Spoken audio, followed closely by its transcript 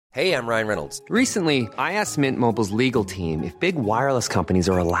Hey, I'm Ryan Reynolds. Recently, I asked Mint Mobile's legal team if big wireless companies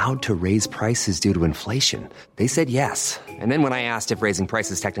are allowed to raise prices due to inflation. They said yes. And then when I asked if raising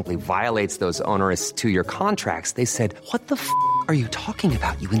prices technically violates those onerous two-year contracts, they said, "What the f*** are you talking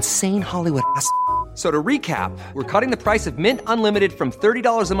about, you insane Hollywood ass?" So to recap, we're cutting the price of Mint Unlimited from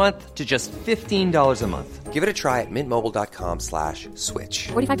 $30 a month to just $15 a month. Give it a try at mintmobile.com/switch.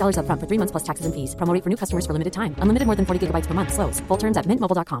 $45 up front for 3 months plus taxes and fees. Promo rate for new customers for limited time. Unlimited more than 40 gigabytes per month. Slows full terms at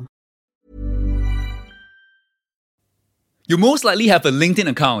mintmobile.com. You most likely have a LinkedIn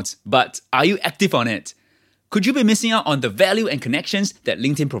account, but are you active on it? Could you be missing out on the value and connections that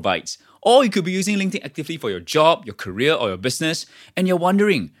LinkedIn provides? Or you could be using LinkedIn actively for your job, your career, or your business, and you're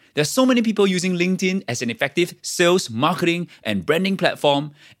wondering, there's so many people using LinkedIn as an effective sales, marketing, and branding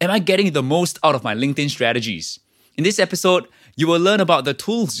platform. Am I getting the most out of my LinkedIn strategies? In this episode, you will learn about the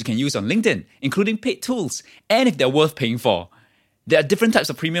tools you can use on LinkedIn, including paid tools, and if they're worth paying for. There are different types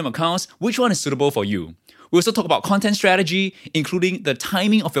of premium accounts. Which one is suitable for you? We also talk about content strategy, including the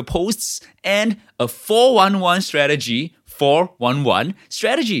timing of your posts, and a 411 strategy, 411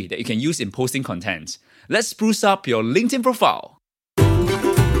 strategy that you can use in posting content. Let's spruce up your LinkedIn profile.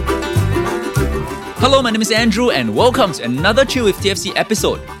 Hello, my name is Andrew, and welcome to another Chill with TFC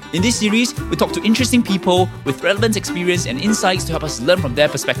episode. In this series, we talk to interesting people with relevant experience and insights to help us learn from their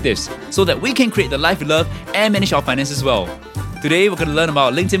perspectives so that we can create the life we love and manage our finances well. Today, we're going to learn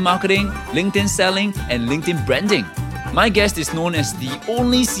about LinkedIn marketing, LinkedIn selling, and LinkedIn branding. My guest is known as the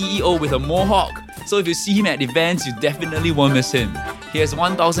only CEO with a mohawk, so if you see him at events, you definitely won't miss him. He has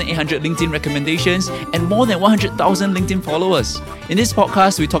 1,800 LinkedIn recommendations and more than 100,000 LinkedIn followers. In this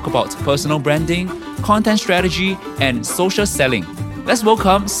podcast, we talk about personal branding, content strategy, and social selling. Let's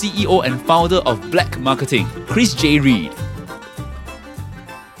welcome CEO and founder of Black Marketing, Chris J. Reed.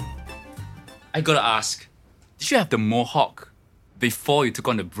 I gotta ask, did you have the mohawk before you took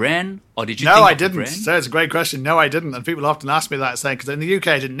on the brand, or did you No, think I of the didn't. brand? So it's a great question. No, I didn't. And people often ask me that, saying, because in the UK,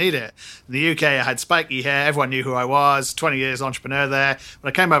 I didn't need it. In the UK, I had spiky hair. Everyone knew who I was. 20 years entrepreneur there.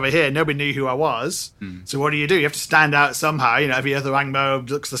 When I came over here, nobody knew who I was. So what do? You have to stand out somehow. Every other Angmo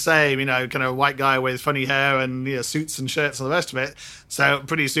looks the same, kind of white guy with funny hair and suits and shirts and the rest of it. So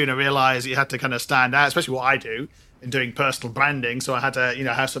pretty soon I realized you had to kind of stand out, especially what I do in doing personal branding. So I had to,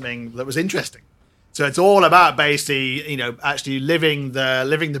 have something that was interesting. So it's all about basically, actually living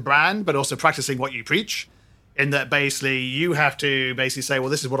the brand, but also practicing what you preach. In that basically you have to basically say, well,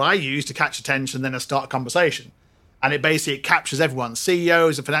 this is what I use to catch attention, then start a conversation. And it captures everyone.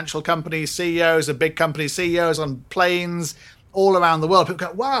 CEOs of financial companies, CEOs of big companies, CEOs on planes, all around the world. People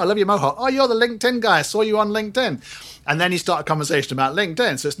go, wow, I love your mohawk. Oh, you're the LinkedIn guy. I saw you on LinkedIn. And then you start a conversation about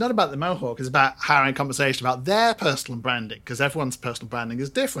LinkedIn. So it's not about the mohawk. It's about having a conversation about their personal branding, because everyone's personal branding is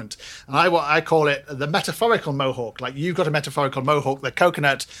different. And I call it the metaphorical mohawk. Like, you've got a metaphorical mohawk. The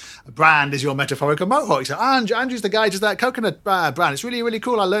coconut brand is your metaphorical mohawk. So Andrew's the guy who does that coconut brand. It's really, really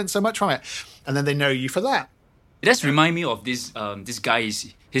cool. I learned so much from it. And then they know you for that. It does remind me of this guy.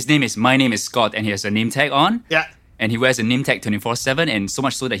 My name is Scott, and he has a name tag on. Yeah. And he wears a name tag 24/7, and so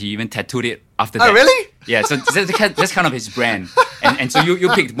much so that he even tattooed it after that. Oh, really? Yeah, so that's kind of his brand. And so you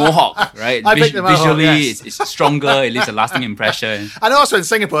picked Mohawk, right? I picked the Mohawk, visually, yes. it's stronger, it leaves a lasting impression. And also in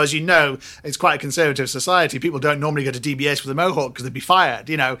Singapore, as you know, it's quite a conservative society. People don't normally go to DBS with a Mohawk because they'd be fired.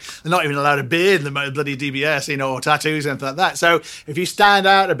 They're not even allowed a beard in the bloody DBS, or tattoos and anything like that. So if you stand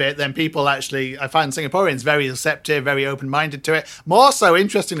out a bit, then people actually, I find Singaporeans very receptive, very open-minded to it. More so,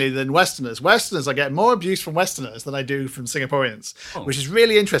 interestingly, than Westerners. Westerners, I get more abuse from Westerners than I do from Singaporeans, which is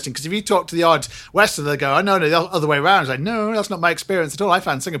really interesting, because if you talk to the odd Westerner, they go, oh, no, the other way around. It's like, no, that's not my experience at all. I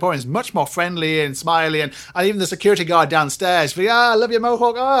found Singaporeans much more friendly and smiley, and even the security guard downstairs, I love your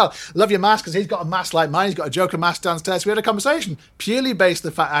mohawk, love your mask, because he's got a mask like mine, he's got a Joker mask downstairs. We had a conversation purely based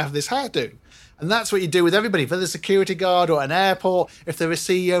on the fact I have this hairdo. And that's what you do with everybody, whether a security guard or an airport, if they're a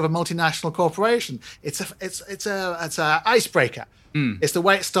CEO of a multinational corporation. It's a icebreaker. It's the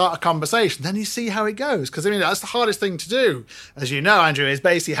way to start a conversation. Then you see how it goes. Because, that's the hardest thing to do, as you know, Andrew, is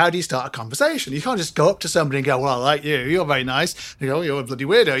basically how do you start a conversation? You can't just go up to somebody and go, well, I like you. You're very nice. You go, you're a bloody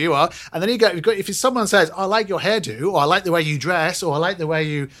weirdo, you are. And then if someone says, I like your hairdo, or I like the way you dress, or I like the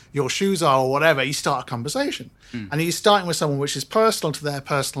way your shoes are, or whatever, you start a conversation. And you're starting with someone which is personal to their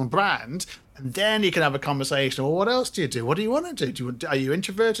personal brand. And then you can have a conversation. Well, what else do you do? What do you want to do? Are you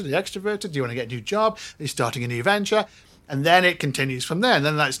introverted? Are you extroverted? Do you want to get a new job? Are you starting a new venture? And then it continues from there. And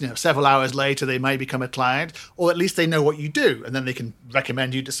then that's, several hours later, they may become a client, or at least they know what you do. And then they can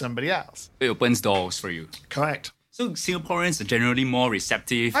recommend you to somebody else. It opens doors for you. Correct. So Singaporeans are generally more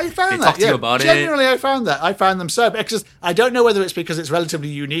receptive. I found they that. talk to you about Generally, I found that. I found them so, because I don't know whether it's because it's relatively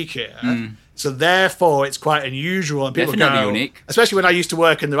unique here. So therefore, it's quite unusual. And people Definitely go, unique. especially when I used to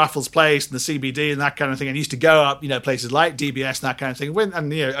work in the Raffles Place and the CBD and that kind of thing, and used to go up, places like DBS and that kind of thing,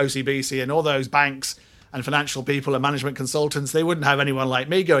 and OCBC and all those banks and financial people and management consultants, they wouldn't have anyone like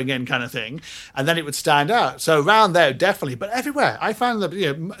me going in, kind of thing, and then it would stand out. So around there, definitely, but everywhere, I found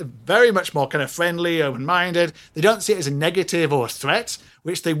them very much more kind of friendly, open-minded. They don't see it as a negative or a threat,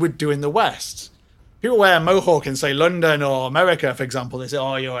 which they would do in the West. People wear a mohawk in, say, London or America, for example. They say,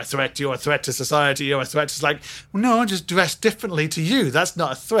 oh, you're a threat to society, you're a threat. It's like, well, no, I'm just dressed differently to you. That's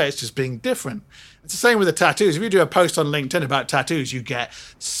not a threat, it's just being different. It's the same with the tattoos. If you do a post on LinkedIn about tattoos, you get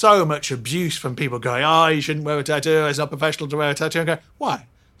so much abuse from people going, oh, you shouldn't wear a tattoo, it's not professional to wear a tattoo. And I go, why?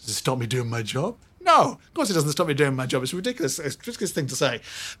 Does it stop me doing my job? No, of course it doesn't stop me doing my job. It's ridiculous. It's a ridiculous thing to say.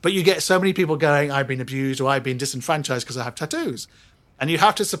 But you get so many people going, I've been abused or I've been disenfranchised because I have tattoos. And you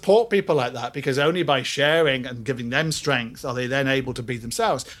have to support people like that, because only by sharing and giving them strength are they then able to be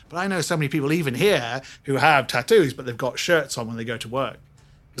themselves. But I know so many people even here who have tattoos, but they've got shirts on when they go to work.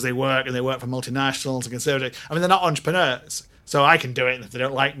 Because they work for multinationals and conservative. I mean, they're not entrepreneurs. So I can do it. And if they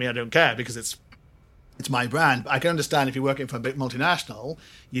don't like me, I don't care, because it's my brand. But I can understand if you're working for a big multinational,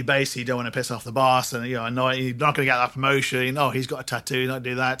 you basically don't want to piss off the boss and annoy, you're not going to get that promotion. Oh, he's got a tattoo, not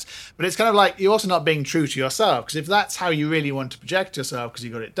do that. But it's kind of like you're also not being true to yourself, because if that's how you really want to project yourself because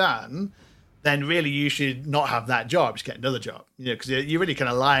you got it done, then really you should not have that job. Just get another job. Because you're really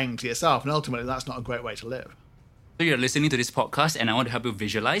kind of lying to yourself, and ultimately that's not a great way to live. So you're listening to this podcast, and I want to help you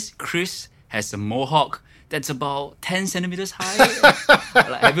visualize. Chris has a mohawk that's about 10 centimeters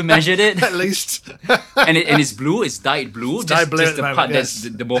high. Have you measured it? At least. and it's blue. It's dyed blue. Dyed blue just at the part moment, that's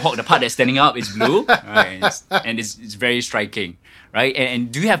yes. the mohawk. The part that's standing up is blue, right? And it's very striking, right?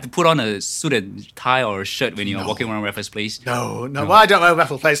 And do you have to put on a suit and tie or a shirt when you're walking around Raffles Place? No. Well, I don't wear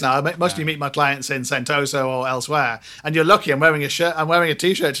Raffles Place now. I mostly meet my clients in Sentosa or elsewhere. And you're lucky. I'm wearing a shirt. I'm wearing a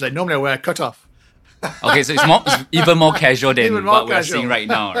t-shirt today. Normally I wear a cutoff. Okay, so it's even more casual than what we're casual. seeing right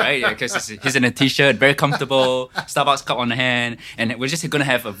now, right? Because he's in a t-shirt, very comfortable, Starbucks cup on hand, and we're just going to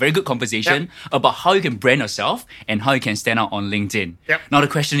have a very good conversation about how you can brand yourself and how you can stand out on LinkedIn. Yep. Now the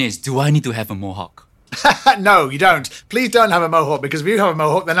question is, do I need to have a mohawk? No, you don't. Please don't have a mohawk, because if you have a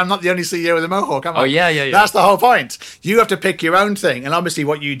mohawk, then I'm not the only CEO with a mohawk, am I? Oh, yeah. That's the whole point. You have to pick your own thing. And obviously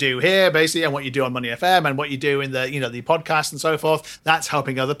what you do here, basically, and what you do on Money FM and what you do in the, the podcast and so forth, that's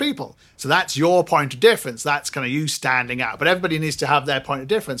helping other people. So that's your point of difference. That's kind of you standing out. But everybody needs to have their point of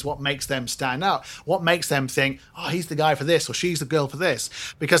difference. What makes them stand out? What makes them think, oh, he's the guy for this or she's the girl for this?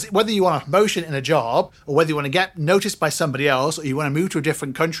 Because whether you want a promotion in a job or whether you want to get noticed by somebody else or you want to move to a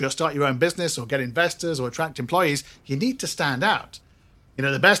different country or start your own business or get investors or attract employees, you need to stand out.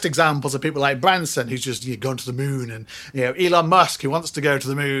 The best examples are people like Branson, who's just gone to the moon, and Elon Musk, who wants to go to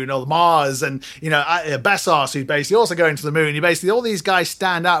the moon, or Mars, and Bezos, who's basically also going to the moon. All these guys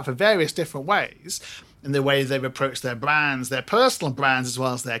stand out for various different ways in the way they've approached their brands, their personal brands, as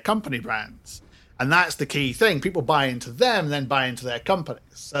well as their company brands. And that's the key thing. People buy into them and then buy into their companies.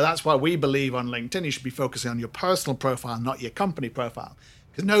 So that's why we believe on LinkedIn you should be focusing on your personal profile, not your company profile.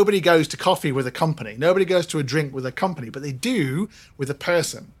 Because nobody goes to coffee with a company. Nobody goes to a drink with a company, but they do with a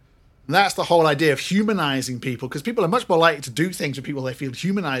person. And that's the whole idea of humanizing people, because people are much more likely to do things with people they feel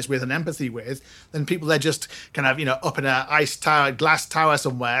humanized with and empathy with than people they're just kind of, up in a glass tower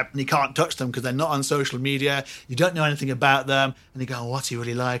somewhere, and you can't touch them because they're not on social media. You don't know anything about them. And you go, oh, what's he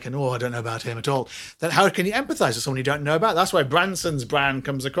really like? And, I don't know about him at all. Then how can you empathize with someone you don't know about? That's why Branson's brand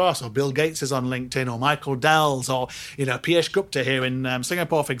comes across, or Bill Gates is on LinkedIn, or Michael Dell's, or, Piyush Gupta here in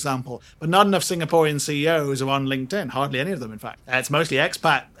Singapore, for example. But not enough Singaporean CEOs are on LinkedIn. Hardly any of them, in fact. It's mostly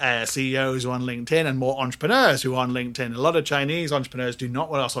expat CEOs who are on LinkedIn and more entrepreneurs who are on LinkedIn. A lot of Chinese entrepreneurs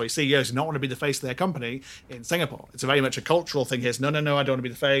CEOs do not want to be the face of their company in Singapore. It's very much a cultural thing here. It's, no, I don't want to be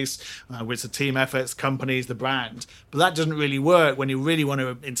the face. It's a team effort, it's companies, the brand. But that doesn't really work when you really want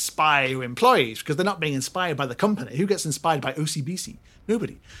to inspire your employees, because they're not being inspired by the company. Who gets inspired by OCBC?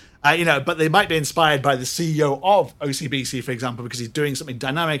 Nobody. But they might be inspired by the CEO of OCBC, for example, because he's doing something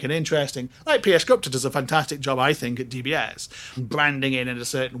dynamic and interesting. Like Piyush Gupta does a fantastic job, I think, at DBS, branding in a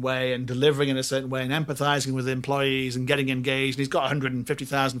certain way and delivering in a certain way and empathizing with employees and getting engaged. And he's got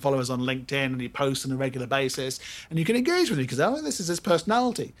 150,000 followers on LinkedIn, and he posts on a regular basis. And you can engage with him because, this is his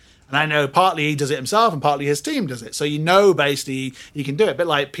personality. And I know partly he does it himself and partly his team does it. So basically he can do it. A bit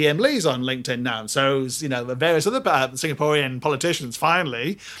like PM Lee's on LinkedIn now. So, various other Singaporean politicians,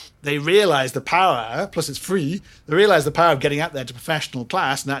 finally, they realise the power, plus it's free, they realise the power of getting out there to professional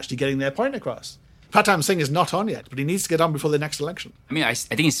class and actually getting their point across. Pratam Singh is not on yet, but he needs to get on before the next election. I mean, I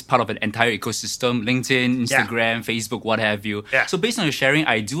think it's part of an entire ecosystem, LinkedIn, Instagram, Facebook, what have you. Yeah. So based on your sharing,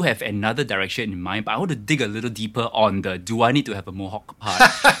 I do have another direction in mind, but I want to dig a little deeper on the do I need to have a mohawk part?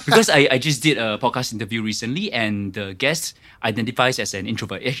 Because I just did a podcast interview recently and the guest identifies as an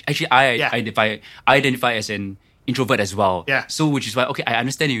introvert. Actually, I identify as an introvert as well. Yeah. So which is why, okay, I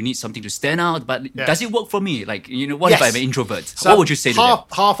understand you need something to stand out, but does it work for me? Like, what if I'm an introvert? So what would you say to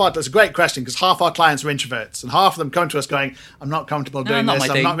them? That's a great question because half our clients are introverts and half of them come to us going, I'm not comfortable doing this.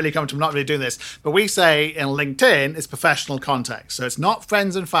 I'm not really comfortable, not really doing this. But we say in LinkedIn, it's professional context. So it's not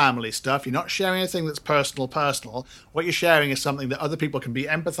friends and family stuff. You're not sharing anything that's personal. What you're sharing is something that other people can be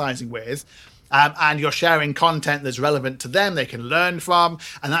empathizing with. And you're sharing content that's relevant to them, they can learn from,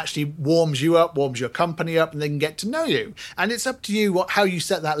 and actually warms you up, warms your company up, and they can get to know you. And it's up to you how you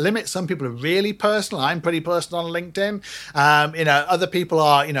set that limit. Some people are really personal. I'm pretty personal on LinkedIn. Other people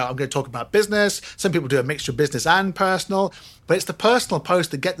are, I'm going to talk about business. Some people do a mixture of business and personal. But it's the personal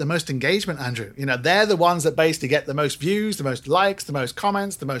posts that get the most engagement, Andrew. They're the ones that basically get the most views, the most likes, the most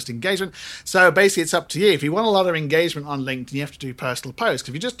comments, the most engagement. So basically, it's up to you. If you want a lot of engagement on LinkedIn, you have to do personal posts.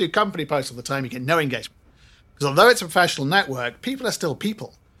 If you just do company posts all the time, you get no engagement. Because although it's a professional network, people are still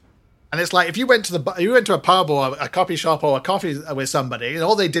people. And it's like if you went to a pub or a coffee shop or a coffee with somebody, and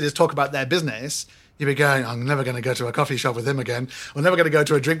all they did is talk about their business, you'd be going, I'm never going to go to a coffee shop with him again. I'm never going to go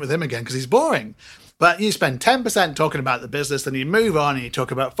to a drink with him again because he's boring. But you spend 10% talking about the business, then you move on and you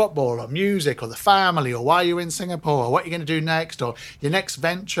talk about football or music or the family or why you're in Singapore or what you're going to do next or your next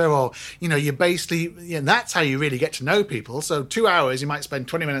venture or, you basically, that's how you really get to know people. So 2 hours, you might spend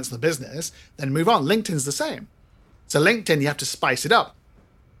 20 minutes on the business, then move on. LinkedIn's the same. So LinkedIn, you have to spice it up.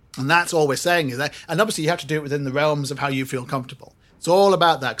 And that's all we're saying is that, and obviously you have to do it within the realms of how you feel comfortable. It's all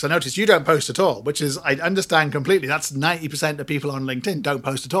about that because I noticed you don't post at all, which is, I understand completely. That's 90% of people on LinkedIn don't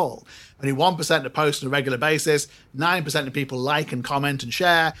post at all. Only 1% that post on a regular basis, 9% of people like and comment and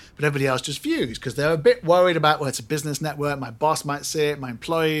share, but everybody else just views because they're a bit worried about, well, it's a business network, my boss might see it, my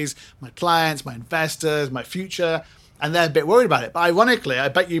employees, my clients, my investors, my future, and they're a bit worried about it. But ironically, I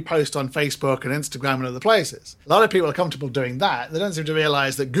bet you post on Facebook and Instagram and other places. A lot of people are comfortable doing that. They don't seem to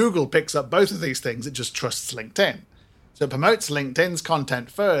realize that Google picks up both of these things. It just trusts LinkedIn. So it promotes LinkedIn's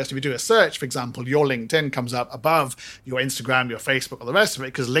content first. If you do a search, for example, your LinkedIn comes up above your Instagram, your Facebook, or the rest of it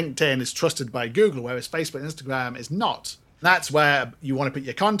because LinkedIn is trusted by Google, whereas Facebook and Instagram is not. That's where you want to put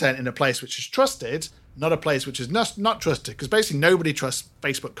your content in a place which is trusted, not a place which is not trusted, because basically nobody trusts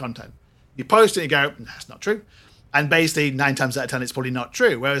Facebook content. You post it and you go, that's not true. And basically, 9 times out of 10, it's probably not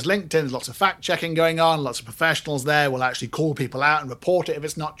true. Whereas LinkedIn, there's lots of fact-checking going on. Lots of professionals there will actually call people out and report it if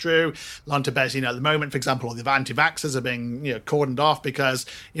it's not true. Basically, at the moment, for example, all the anti-vaxxers are being cordoned off because,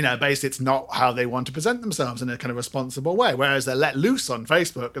 basically it's not how they want to present themselves in a kind of responsible way. Whereas they're let loose on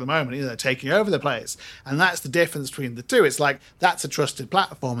Facebook at the moment. They're taking over the place. And that's the difference between the two. It's like that's a trusted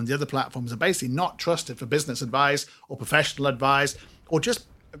platform and the other platforms are basically not trusted for business advice or professional advice or just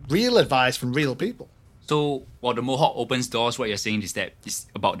real advice from real people. So while the Mohawk opens doors, what you're saying is that it's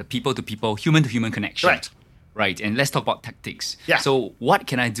about the people-to-people, human-to-human connection. Right. Right, and let's talk about tactics. Yeah. So what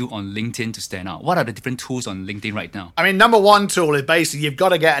can I do on LinkedIn to stand out? What are the different tools on LinkedIn right now? I mean, number one tool is basically you've got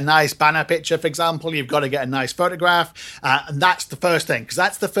to get a nice banner picture, for example. You've got to get a nice photograph. And that's the first thing, because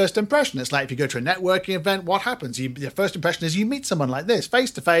that's the first impression. It's like if you go to a networking event, what happens? Your first impression is you meet someone like this,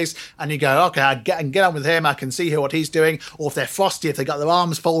 face to face, and you go, okay, I can get on with him. I can see what he's doing. Or if they're frosty, if they've got their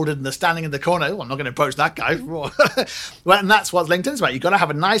arms folded and they're standing in the corner, I'm not going to approach that guy. Well, and that's what LinkedIn's about. You've got to have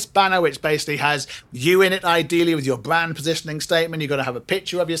a nice banner which basically has you in it, ideally, with your brand positioning statement. You've got to have a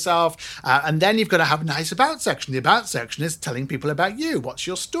picture of yourself, and then you've got to have a nice about section. The about section is telling people about you. What's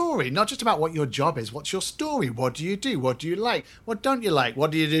your story? Not just about what your job is. What's your story? What do you do? What do you like? What don't you like? What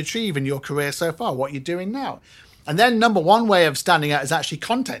did you achieve in your career so far? What are you doing now? And then number one way of standing out is actually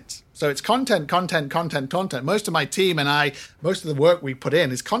content. So it's content. Most of my team and I, most of the work we put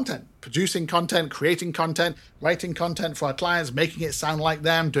in is content. Producing content, creating content, writing content for our clients, making it sound like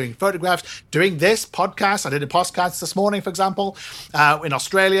them, doing photographs, doing this podcast. I did a podcast this morning, for example, in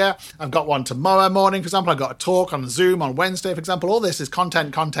Australia. I've got one tomorrow morning, for example. I've got a talk on Zoom on Wednesday, for example. All this is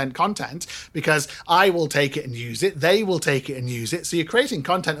content, because I will take it and use it. They will take it and use it. So you're creating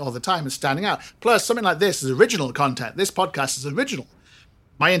content all the time and standing out. Plus, something like this is original content. This podcast is original.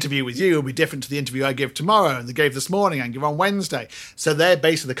 My interview with you will be different to the interview I give tomorrow and the gave this morning and give on Wednesday. So their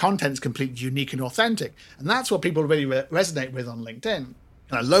base of the content is completely unique and authentic. And that's what people really resonate with on LinkedIn.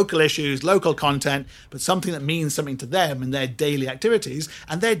 Local issues, local content, but something that means something to them in their daily activities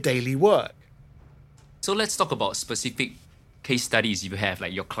and their daily work. So let's talk about specific case studies if you have,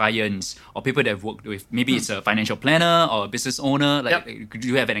 like your clients or people that have worked with? Maybe it's a financial planner or a business owner. Could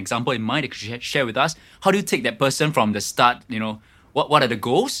you have an example in mind that you could share with us? How do you take that person from the start, what are the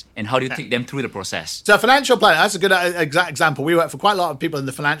goals and how do you take them through the process? So financial planner, that's a good exact example. We work for quite a lot of people in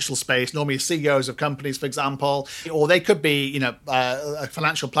the financial space, normally CEOs of companies, for example, or they could be,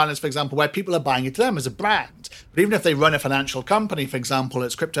 financial planners, for example, where people are buying into them as a brand. But even if they run a financial company, for example,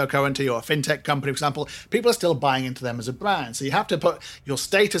 it's cryptocurrency or a fintech company, for example, people are still buying into them as a brand. So you have to put your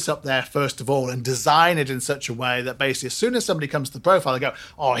status up there first of all and design it in such a way that basically as soon as somebody comes to the profile, they go,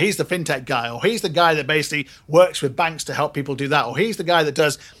 oh, he's the fintech guy, or he's the guy that basically works with banks to help people do that, or he's the guy that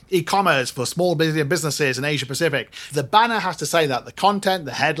does e-commerce for small businesses in Asia Pacific. The banner has to say that. The content,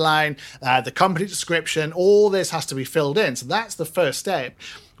 the headline, the company description, all this has to be filled in. So that's the first step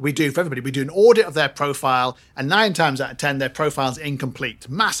we do for everybody. We do an audit of their profile, and 9 times out of 10, their profile's incomplete,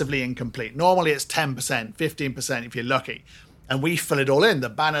 massively incomplete. Normally it's 10%, 15% if you're lucky. And we fill it all in. The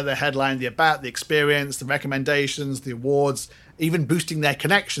banner, the headline, the about, the experience, the recommendations, the awards, even boosting their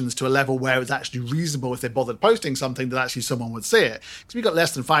connections to a level where it's actually reasonable if they bothered posting something that actually someone would see it. Because if you've got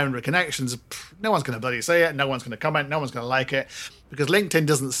less than 500 connections, no one's going to bloody see it, no one's going to comment, no one's going to like it. Because LinkedIn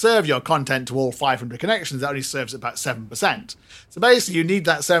doesn't serve your content to all 500 connections, it only serves about 7%. So basically you need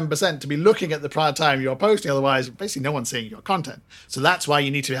that 7% to be looking at the prior time you're posting, otherwise basically no one's seeing your content. So that's why you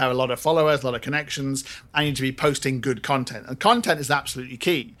need to have a lot of followers, a lot of connections, and you need to be posting good content. And content is absolutely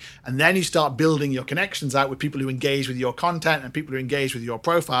key. And then you start building your connections out with people who engage with your content and people who engage with your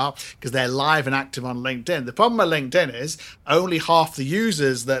profile because they're live and active on LinkedIn. The problem with LinkedIn is only half the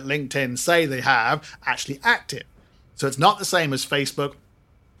users that LinkedIn say they have actually active. So it's not the same as Facebook,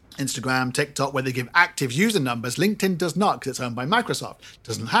 Instagram, TikTok, where they give active user numbers. LinkedIn does not because it's owned by Microsoft. It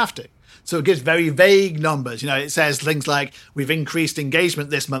doesn't have to. So it gives very vague numbers. It says things like, we've increased engagement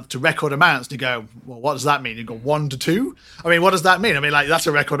this month to record amounts. And you go, well, what does that mean? You go 1 to 2? I mean, what does that mean? I mean, that's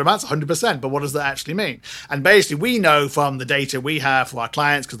a record amount, it's 100%, but what does that actually mean? And basically, we know from the data we have for our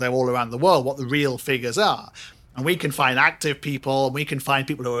clients, because they're all around the world, what the real figures are. And we can find active people, and we can find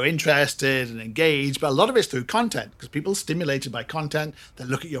people who are interested and engaged, but a lot of it's through content, because people are stimulated by content. They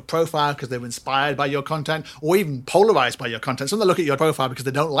look at your profile because they're inspired by your content, or even polarized by your content. Some they look at your profile because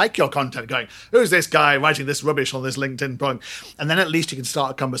they don't like your content, going, who's this guy writing this rubbish on this LinkedIn blog? And then at least you can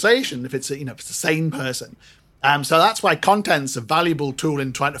start a conversation if it's if it's a sane person. So that's why content's a valuable tool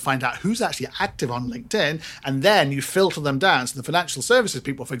in trying to find out who's actually active on LinkedIn, and then you filter them down. So the financial services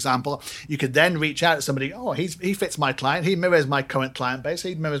people, for example, you could then reach out to somebody, oh, he fits my client, he mirrors my current client base,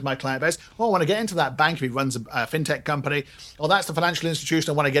 he mirrors my client base. Oh, I want to get into that bank if he runs a fintech company. Or that's the financial institution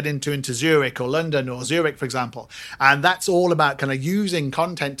I want to get into Zurich or London or Zurich, for example. And that's all about kind of using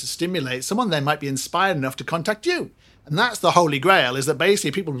content to stimulate someone then might be inspired enough to contact you. And that's the holy grail, is that basically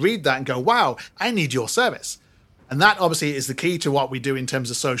people read that and go, wow, I need your service. And that obviously is the key to what we do in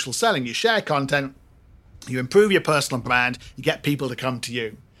terms of social selling. You share content, you improve your personal brand, you get people to come to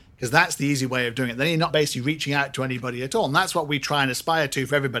you, because that's the easy way of doing it. Then you're not basically reaching out to anybody at all. And that's what we try and aspire to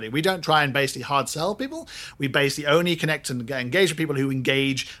for everybody. We don't try and basically hard sell people. We basically only connect and engage with people who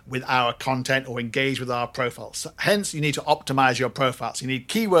engage with our content or engage with our profiles. So hence, you need to optimize your profiles. You need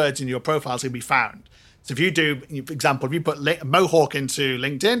keywords in your profiles to be found. So if you do, for example, if you put Mohawk into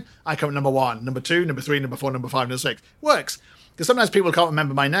LinkedIn, I come at number 1, number 2, number 3, number 4, number 5, number 6. Works. Because sometimes people can't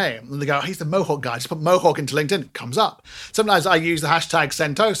remember my name. And they go, he's the Mohawk guy. Just put Mohawk into LinkedIn. It comes up. Sometimes I use the hashtag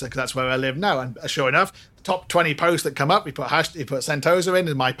Sentosa because that's where I live now. And sure enough, the top 20 posts that come up, you put Sentosa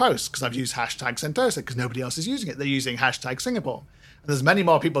in my posts because I've used hashtag Sentosa because nobody else is using it. They're using hashtag Singapore. And there's many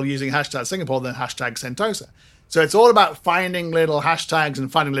more people using hashtag Singapore than hashtag Sentosa. So it's all about finding little hashtags and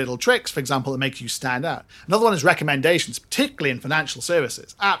finding little tricks, for example, that make you stand out. Another one is recommendations, particularly in financial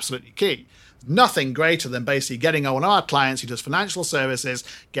services. Absolutely key. Nothing greater than basically getting one of our clients who does financial services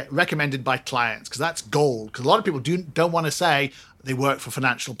get recommended by clients, because that's gold. Because a lot of people don't want to say they work for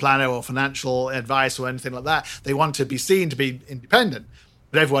financial planner or financial advice or anything like that. They want to be seen to be independent.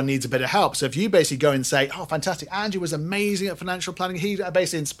 But everyone needs a bit of help. So if you basically go and say, oh, fantastic, Andrew was amazing at financial planning. He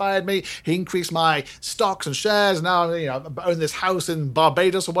basically inspired me. He increased my stocks and shares. And now, I own this house in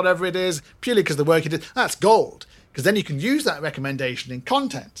Barbados or whatever it is, purely because of the work he did. That's gold. Because then you can use that recommendation in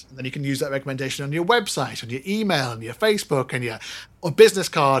content. And then you can use that recommendation on your website, on your email, on your Facebook, and or business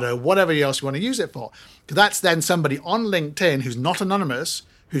card, or whatever else you want to use it for. Because that's then somebody on LinkedIn who's not anonymous,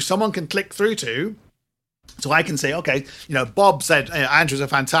 who someone can click through to. So I can say, okay, Bob said, Andrew's a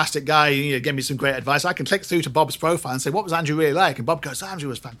fantastic guy, gave me some great advice. I can click through to Bob's profile and say, what was Andrew really like? And Bob goes, Andrew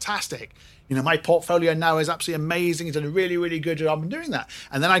was fantastic. My portfolio now is absolutely amazing. He's done a really, really good job in doing that.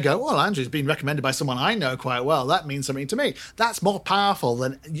 And then I go, well, Andrew's been recommended by someone I know quite well. That means something to me. That's more powerful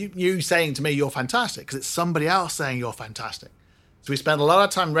than you saying to me, you're fantastic, because it's somebody else saying you're fantastic. So we spend a lot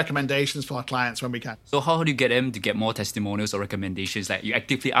of time on recommendations for our clients when we can. So how do you get them to get more testimonials or recommendations? Like you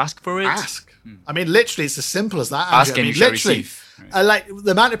actively ask for it? Ask. I mean, literally, it's as simple as that. Ask Andrew. and I you mean, shall literally, receive. Right. like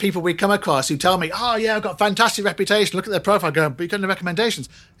the amount of people we come across who tell me, oh, yeah, I've got a fantastic reputation. Look at their profile. I go, but you got any recommendations?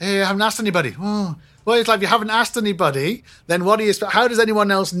 Hey, I haven't asked anybody. Oh. Well, it's like if you haven't asked anybody, then what do you expect? How does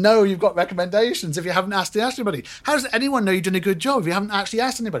anyone else know you've got recommendations if you haven't asked anybody? How does anyone know you've done a good job if you haven't actually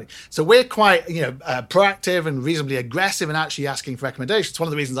asked anybody? So we're quite, proactive and reasonably aggressive in actually asking for recommendations. One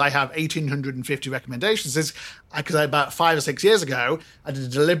of the reasons I have 1,850 recommendations is because about 5 or 6 years ago, I did a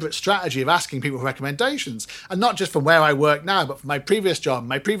deliberate strategy of asking people for recommendations, and not just from where I work now, but from my previous job,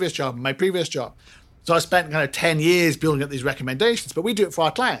 my previous job, my previous job. So I spent kind of 10 years building up these recommendations, but we do it for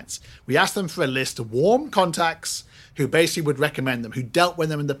our clients. We ask them for a list of warm contacts who basically would recommend them, who dealt with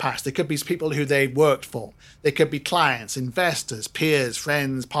them in the past. They could be people who they worked for. They could be clients, investors, peers,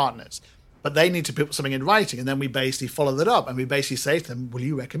 friends, partners. But they need to put something in writing, and then we basically follow that up, and we basically say to them, will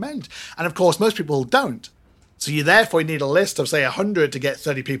you recommend? And of course, most people don't. So you therefore need a list of, say, 100 to get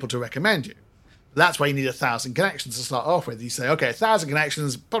 30 people to recommend you. That's why you need 1,000 connections to start off with. You say, okay, 1,000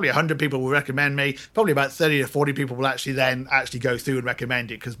 connections, probably 100 people will recommend me. Probably about 30 to 40 people will actually go through and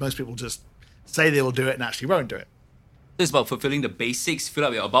recommend it, because most people just say they will do it and actually won't do it. It's about fulfilling the basics, fill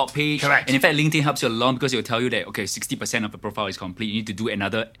up your about page. Correct. And in fact, LinkedIn helps you a lot because it will tell you that, okay, 60% of the profile is complete. You need to do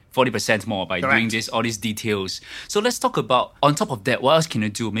another 40% more by Correct. doing this, all these details. So let's talk about, on top of that, what else can you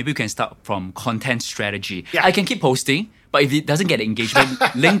do? Maybe we can start from content strategy. Yeah. I can keep posting, but if it doesn't get engagement,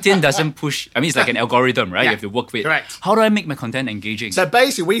 LinkedIn doesn't push. I mean, it's like an algorithm, right? Yeah. You have to work with. Correct. How do I make my content engaging? So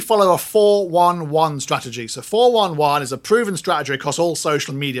basically, we follow a 4-1-1 strategy. So 4-1-1 is a proven strategy across all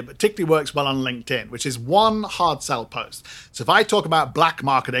social media, but particularly works well on LinkedIn, which is one hard sell post. So if I talk about black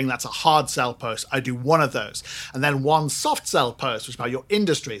marketing, that's a hard sell post. I do one of those. And then one soft sell post, which is about your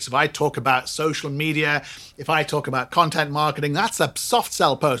industry. So if I talk about social media, if I talk about content marketing, that's a soft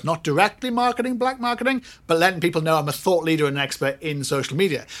sell post, not directly marketing black marketing, but letting people know I'm a thought leader and expert in social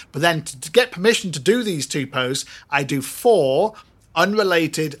media. But then to get permission to do these two posts, I do 4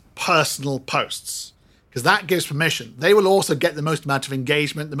 unrelated personal posts, because that gives permission. They will also get the most amount of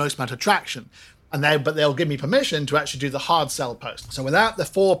engagement, the most amount of traction. But they'll give me permission to actually do the hard sell post. So without the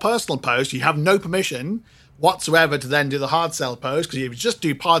 4 personal posts, you have no permission whatsoever to then do the hard sell post, because if you just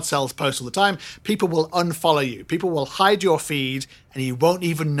do hard sales posts all the time, people will unfollow you. People will hide your feed and you won't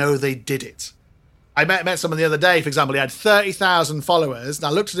even know they did it. I met someone the other day, for example, he had 30,000 followers, and I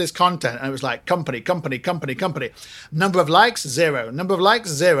looked at his content and it was like company. Number of likes, 0. Number of likes,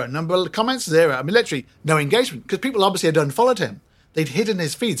 0. Number of comments, 0. I mean, literally no engagement, because people obviously had unfollowed him. They'd hidden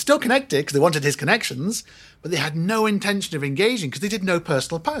his feed, still connected because they wanted his connections, but they had no intention of engaging because they did no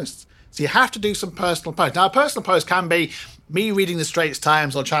personal posts. So you have to do some personal posts. Now, a personal post can be me reading the Straits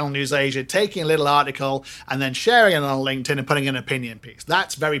Times or Channel News Asia, taking a little article and then sharing it on LinkedIn and putting an opinion piece.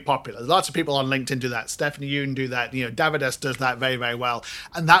 That's very popular. Lots of people on LinkedIn do that. Stephanie Yoon do that. Davides does that very, very well.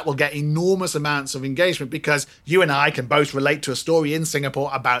 And that will get enormous amounts of engagement because you and I can both relate to a story in Singapore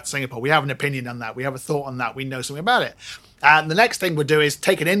about Singapore. We have an opinion on that. We have a thought on that. We know something about it. And the next thing we'll do is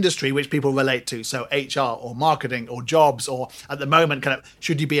take an industry which people relate to. So HR or marketing or jobs, or at the moment, kind of,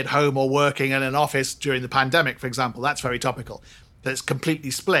 should you be at home or working in an office during the pandemic, for example? That's very topical. That's completely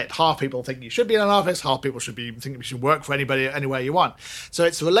split. Half people think you should be in an office. Half people think you should work for anybody, anywhere you want. So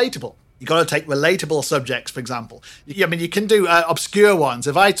it's relatable. You've got to take relatable subjects, for example. I mean, you can do obscure ones.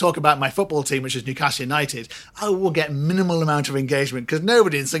 If I talk about my football team, which is Newcastle United, I will get minimal amount of engagement because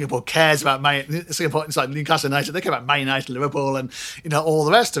nobody in Singapore cares about Singapore. It's like Newcastle United. They care about Man United, Liverpool, and all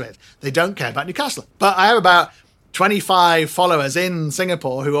the rest of it. They don't care about Newcastle. But I have about 25 followers in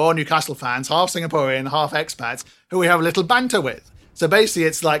Singapore who are Newcastle fans, half Singaporean, half expats, who we have a little banter with. So basically,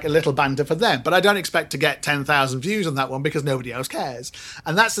 it's like a little banter for them. But I don't expect to get 10,000 views on that one because nobody else cares.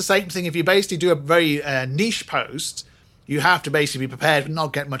 And that's the same thing if you basically do a very niche post. You have to basically be prepared to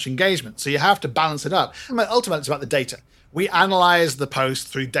not get much engagement. So you have to balance it up. Ultimately, it's about the data. We analyze the post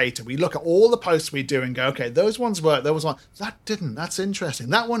through data. We look at all the posts we do and go, okay, those ones work. There was one. That didn't. That's interesting.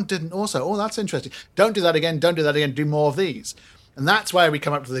 That one didn't also. Oh, that's interesting. Don't do that again. Don't do that again. Do more of these. And that's why we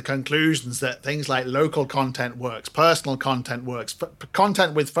come up to the conclusions that things like local content works, personal content works,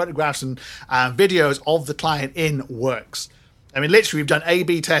 content with photographs and videos of the client in works. I mean, literally, we've done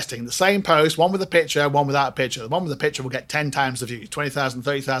A/B testing. The same post, one with a picture, one without a picture. The one with a picture will get 10 times the views, 20,000,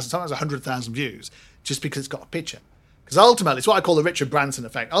 30,000, sometimes 100,000 views, just because it's got a picture. Because ultimately, it's what I call the Richard Branson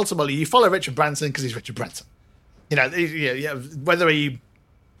effect. Ultimately, you follow Richard Branson because he's Richard Branson. Whether he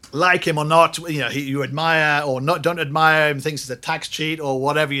like him or not, you admire or not, don't admire him, thinks he's a tax cheat or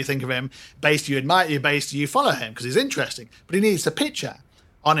whatever you think of him, you follow him because he's interesting. But he needs a picture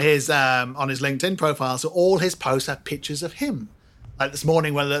on his LinkedIn profile, so all his posts have pictures of him. Like this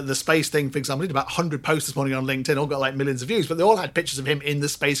morning, when the space thing, for example, I did about 100 posts this morning on LinkedIn, all got like millions of views, but they all had pictures of him in the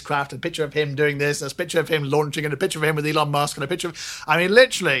spacecraft, a picture of him doing this, a picture of him launching, and a picture of him with Elon Musk, and a picture of, I mean,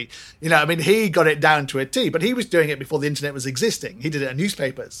 literally, he got it down to a T, but he was doing it before the internet was existing. He did it in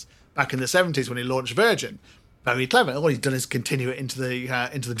newspapers back in the 70s when he launched Virgin. Very clever. All he's done is continue it into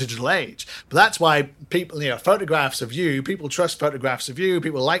the digital age. But that's why people, photographs of you, people trust photographs of you,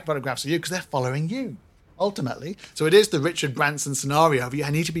 people like photographs of you because they're following you. Ultimately. So it is the Richard Branson scenario of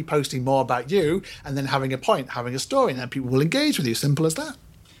I need to be posting more about you and then having a point, having a story, and then people will engage with you. Simple as that.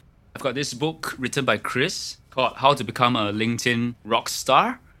 I've got this book written by Chris called How to Become a LinkedIn Rock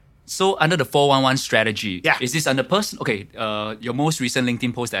Star. So under the 411 strategy, is this under person? Okay, your most recent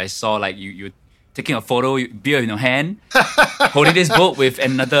LinkedIn post that I saw, like you taking a photo, beer in your hand, holding this book with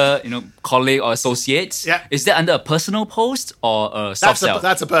another, colleague or associates. Yeah. Is that under a personal post or a soft sell?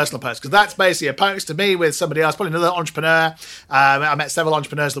 That's a personal post, because that's basically a post to me with somebody else, probably another entrepreneur. I met several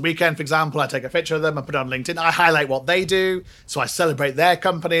entrepreneurs the weekend, for example. I take a picture of them, I put it on LinkedIn. I highlight what they do, so I celebrate their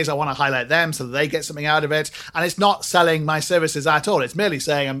companies. I want to highlight them so that they get something out of it. And it's not selling my services at all. It's merely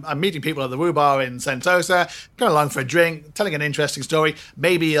saying I'm meeting people at the Woo Bar in Sentosa, going along for a drink, telling an interesting story.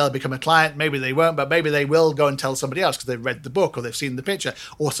 Maybe they'll become a client, maybe they won't, but maybe they will go and tell somebody else because they've read the book or they've seen the picture,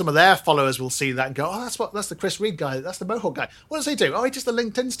 or some of their followers will see that and go, oh, that's the Chris Reed guy, that's the Mohawk guy. What does he do? Oh, he does the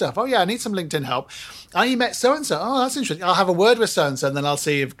LinkedIn stuff. Oh yeah, I need some LinkedIn help. Oh, you met so-and-so. Oh, that's interesting. I'll have a word with so-and-so, and then I'll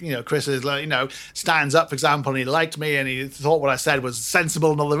see if, Chris is, stands up, for example, and he liked me and he thought what I said was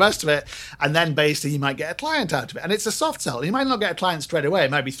sensible and all the rest of it. And then basically you might get a client out of it. And it's a soft sell. You might not get a client straight away.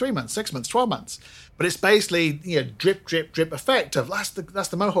 It might be 3 months, 6 months, 12 months. But it's basically, drip, drip, drip effect of that's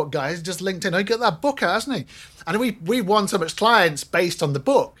the Mohawk guy. He's just LinkedIn. Oh, he got that book out, hasn't he? And we won so much clients based on the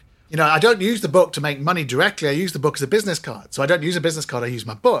book. I don't use the book to make money directly. I use the book as a business card. So I don't use a business card. I use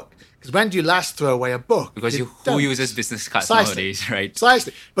my book. Because when do you last throw away a book? Because who uses business cards nowadays, right?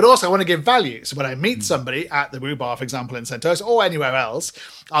 Precisely. But also I want to give value. So when I meet somebody at the Woo Bar, for example, in Sentosa or anywhere else,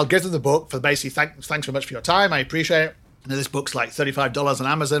 I'll give them the book for basically thanks very much for your time. I appreciate it. This book's like $35 on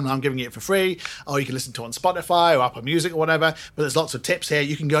Amazon, and I'm giving it for free. Or you can listen to it on Spotify or Apple Music or whatever. But there's lots of tips here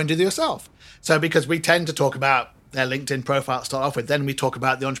you can go and do yourself. So because we tend to talk about their LinkedIn profile to start off with, then we talk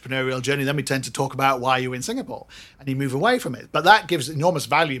about the entrepreneurial journey, then we tend to talk about why you're in Singapore, and you move away from it. But that gives enormous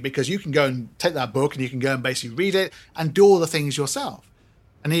value because you can go and take that book and you can go and basically read it and do all the things yourself.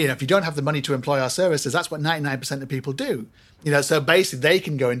 And if you don't have the money to employ our services, that's what 99% of people do. So basically they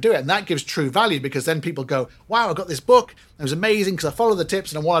can go and do it. And that gives true value because then people go, wow, I got this book. It was amazing because I followed the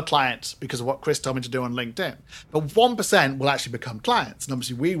tips and I want a client because of what Chris told me to do on LinkedIn. But 1% will actually become clients. And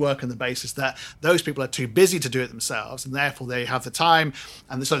obviously we work on the basis that those people are too busy to do it themselves. And therefore they have the time.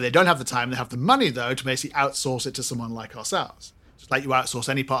 And so they don't have the time. They have the money, though, to basically outsource it to someone like ourselves. Just like you outsource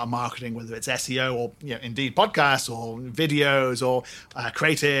any part of marketing, whether it's SEO or indeed podcasts or videos or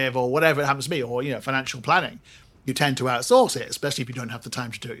creative or whatever it happens to be, or financial planning. You tend to outsource it, especially if you don't have the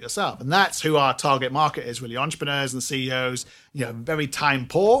time to do it yourself. And that's who our target market is, really. Entrepreneurs and CEOs, very time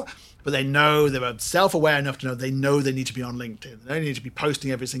poor, but they know, they're self-aware enough to know they need to be on LinkedIn. They don't need to be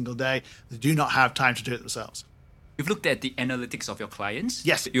posting every single day. They do not have time to do it themselves. You've looked at the analytics of your clients.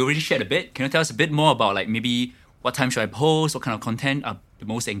 Yes. You already shared a bit. Can you tell us a bit more about maybe what time should I post? What kind of content are the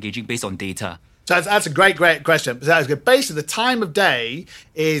most engaging based on data? So that's a great question. Basically, the time of day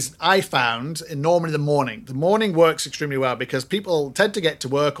is, I found, normally the morning. The morning works extremely well because people tend to get to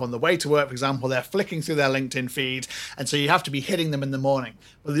work on the way to work, for example. They're flicking through their LinkedIn feed, and so you have to be hitting them in the morning.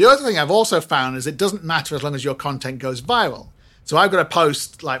 But the other thing I've also found is it doesn't matter as long as your content goes viral. So I've got a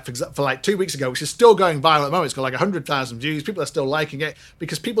post for 2 weeks ago, which is still going viral at the moment. It's got 100,000 views. People are still liking it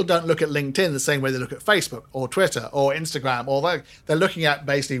because people don't look at LinkedIn the same way they look at Facebook or Twitter or Instagram. Or they're looking at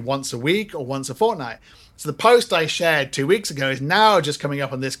basically once a week or once a fortnight. So the post I shared 2 weeks ago is now just coming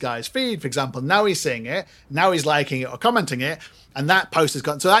up on this guy's feed, for example. Now he's seeing it. Now he's liking it or commenting it. And that post has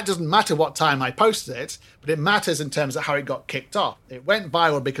gone. So that doesn't matter what time I posted it, but it matters in terms of how it got kicked off. It went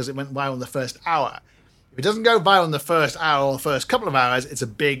viral because it went viral in the first hour. If it doesn't go viral in the first hour or the first couple of hours, it's a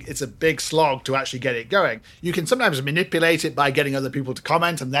big slog to actually get it going. You can sometimes manipulate it by getting other people to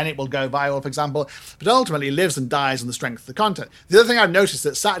comment, and then it will go viral, for example. But ultimately, it lives and dies on the strength of the content. The other thing I've noticed is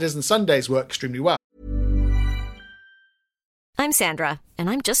that Saturdays and Sundays work extremely well. I'm Sandra, and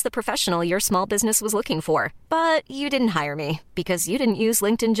I'm just the professional your small business was looking for. But you didn't hire me because you didn't use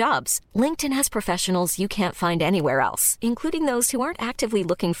LinkedIn Jobs. LinkedIn has professionals you can't find anywhere else, including those who aren't actively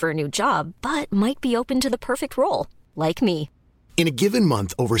looking for a new job, but might be open to the perfect role, like me. In a given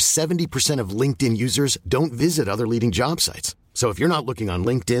month, over 70% of LinkedIn users don't visit other leading job sites. So if you're not looking on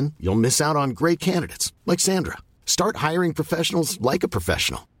LinkedIn, you'll miss out on great candidates like Sandra. Start hiring professionals like a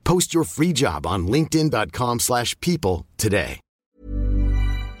professional. Post your free job on linkedin.com/people today.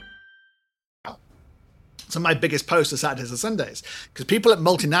 Some of my biggest posts are Saturdays and Sundays because people at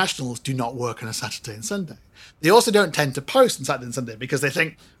multinationals do not work on a Saturday and Sunday. They also don't tend to post on Saturday and Sunday because they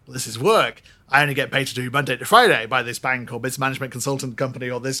think, well, this is work. I only get paid to do Monday to Friday by this bank or business management consultant company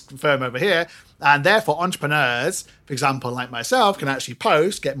or this firm over here. And therefore, entrepreneurs, for example, like myself, can actually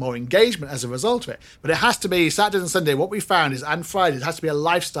post, get more engagement as a result of it. But it has to be Saturday and Sunday. What we found is, and Friday, it has to be a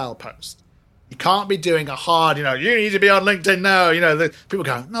lifestyle post. You can't be doing a hard, you need to be on LinkedIn now. People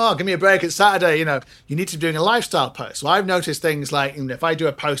go, no, give me a break. It's Saturday. You need to be doing a lifestyle post. So I've noticed things like, if I do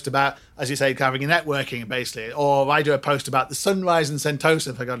a post about, as you say, having a networking, basically, or if I do a post about the sunrise in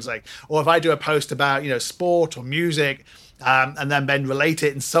Sentosa, for God's sake, or if I do a post about, sport or music, and then relate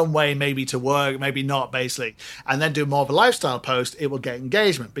it in some way, maybe to work, maybe not, basically, and then do more of a lifestyle post, it will get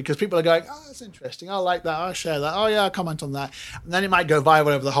engagement because people are going, oh, that's interesting. I like that. I'll share that. Oh, yeah, I'll comment on that. And then it might go viral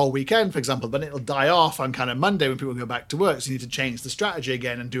over the whole weekend, for example, but it'll die off on kind of Monday when people go back to work. So you need to change the strategy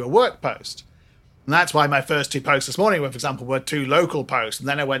again and do a work post. And that's why my first 2 posts this morning, for example, were 2 local posts. And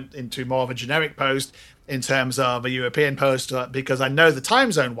then I went into more of a generic post in terms of a European post because I know the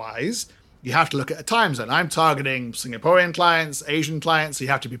time zone wise, you have to look at a time zone. I'm targeting Singaporean clients, Asian clients, so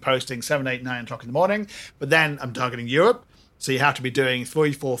you have to be posting 7, 8, 9 o'clock in the morning. But then I'm targeting Europe, so you have to be doing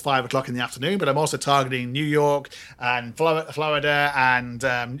 3, 4, 5 o'clock in the afternoon. But I'm also targeting New York and Florida and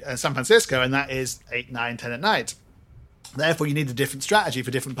San Francisco, and that is 8, 9, 10 at night. Therefore, you need a different strategy for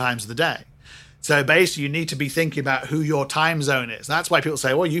different times of the day. So basically, you need to be thinking about who your time zone is. That's why people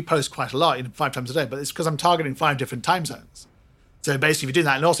say, well, you post quite a lot, 5 times a day. But it's because I'm targeting 5 different time zones. So basically, if you do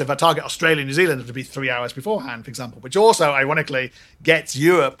that, and also if I target Australia and New Zealand, it'll be 3 hours beforehand, for example, which also, ironically, gets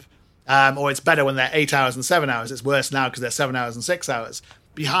Europe, or it's better when they're 8 hours and 7 hours. It's worse now because they're 7 hours and 6 hours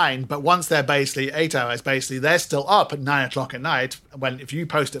behind. But once they're basically 8 hours, basically, they're still up at 9 o'clock at night. If you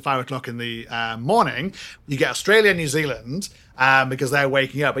post at 5 o'clock in the morning, you get Australia and New Zealand because they're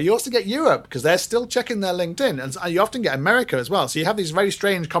waking up. But you also get Europe because they're still checking their LinkedIn. And you often get America as well. So you have these very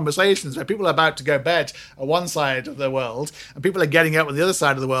strange conversations where people are about to go to bed on one side of the world and people are getting up on the other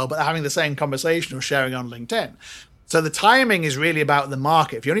side of the world, but they're having the same conversation or sharing on LinkedIn. So the timing is really about the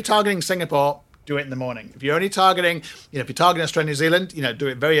market. If you're only targeting Singapore, do it in the morning. If you're only targeting, if you're targeting Australia, New Zealand, do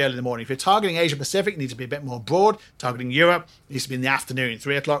it very early in the morning. If you're targeting Asia Pacific, it needs to be a bit more broad. Targeting Europe, it needs to be in the afternoon,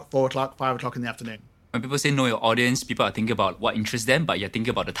 3 o'clock, 4 o'clock, 5 o'clock in the afternoon. When people say know your audience, people are thinking about what interests them, but you're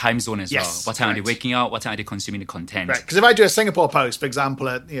thinking about the time zone as well. What time are they waking up? What time are they consuming the content? Right. Because if I do a Singapore post, for example,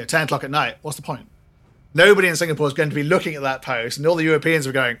 at 10 o'clock at night, what's the point? Nobody in Singapore is going to be looking at that post, and all the Europeans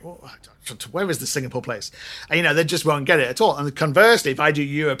are going, oh, where is the Singapore place? And, they just won't get it at all. And conversely, if I do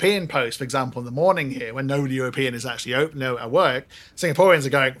European posts, for example, in the morning here, when nobody European is actually open at work, Singaporeans are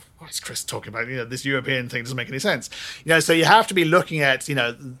going, what's Chris talking about? This European thing doesn't make any sense. So you have to be looking at,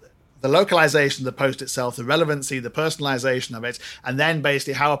 the localization of the post itself, the relevancy, the personalization of it, and then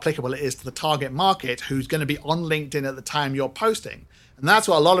basically how applicable it is to the target market who's going to be on LinkedIn at the time you're posting. And that's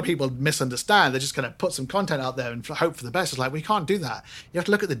what a lot of people misunderstand. They're just going to put some content out there and hope for the best. It's like, we can't do that. You have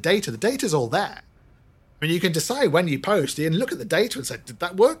to look at the data. The data's all there. I mean, you can decide when you post and look at the data and say, did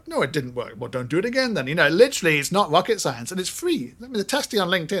that work? No, it didn't work. Well, don't do it again then. Literally, it's not rocket science and it's free. I mean, the testing on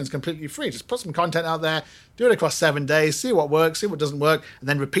LinkedIn is completely free. Just put some content out there, do it across 7 days, see what works, see what doesn't work, and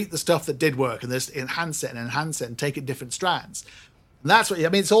then repeat the stuff that did work and just enhance it and take it different strands. And that's what,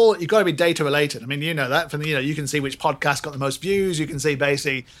 it's all, you've got to be data related. I mean, that from, you can see which podcast got the most views. You can see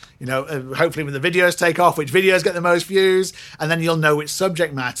basically, hopefully when the videos take off, which videos get the most views. And then you'll know which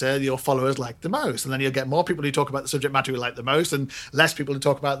subject matter your followers like the most. And then you'll get more people who talk about the subject matter who like the most and less people who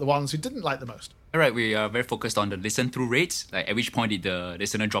talk about the ones who didn't like the most. All right, we are very focused on the listen through rates, like at which point did the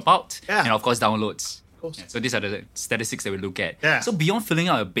listener drop out? Yeah. And of course, downloads. Yeah, so these are the statistics that we look at. Yeah. So beyond filling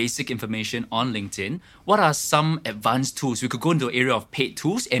out your basic information on LinkedIn, what are some advanced tools? We could go into the area of paid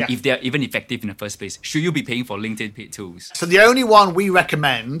tools, and if they're even effective in the first place, should you be paying for LinkedIn paid tools? So the only one we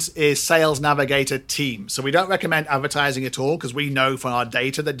recommend is Sales Navigator Team. So we don't recommend advertising at all because we know from our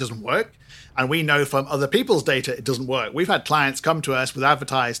data that it doesn't work. And we know from other people's data it doesn't work. We've had clients come to us with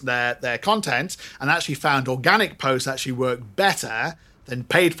advertised their content and actually found organic posts actually work better than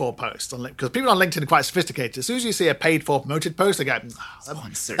paid for posts. Because people on LinkedIn are quite sophisticated. As soon as you see a paid for promoted post, they go,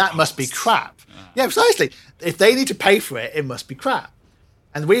 that must be crap. Yeah, precisely. If they need to pay for it, it must be crap.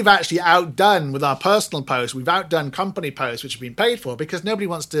 And we've actually outdone with our personal posts, we've outdone company posts which have been paid for because nobody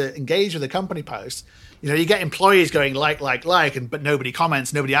wants to engage with a company post. You get employees going but nobody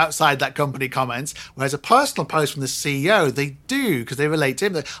comments, nobody outside that company comments. Whereas a personal post from the CEO, they do because they relate to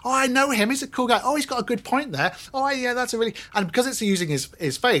him. They're, I know him, he's a cool guy. Oh, he's got a good point there. Oh, yeah, that's a really... And because it's using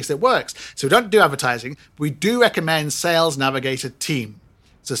his face, it works. So we don't do advertising. We do recommend Sales Navigator Team.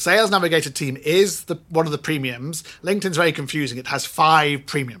 So Sales Navigator Team is one of the premiums. LinkedIn's very confusing. It has 5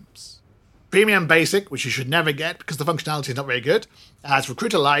 premiums. Premium Basic, which you should never get because the functionality is not very good. It has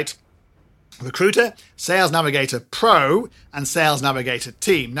Recruiter Lite, Recruiter, Sales Navigator Pro, and Sales Navigator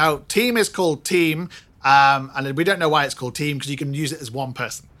Team. Now, Team is called Team, and we don't know why it's called Team because you can use it as one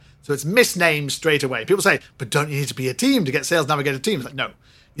person. So it's misnamed straight away. People say, but don't you need to be a team to get Sales Navigator Team? It's like, no.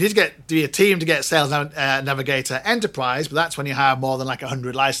 You need to be a team to get Sales Navigator Enterprise, but that's when you have more than like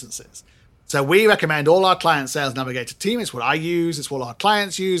 100 licenses. So we recommend all our clients Sales Navigator Team. It's what I use. It's what our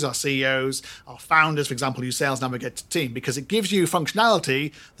clients use. Our CEOs, our founders, for example, use Sales Navigator Team because it gives you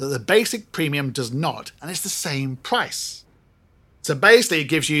functionality that the basic premium does not, and it's the same price. So basically, it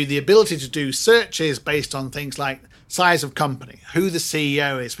gives you the ability to do searches based on things like size of company, who the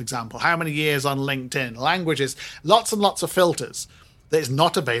CEO is, for example, how many years on LinkedIn, languages, lots and lots of filters that is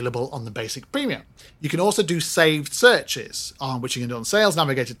not available on the basic premium. You can also do saved searches, which you can do on Sales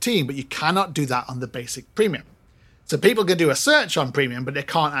Navigator Team, but you cannot do that on the basic premium. So people can do a search on premium, but they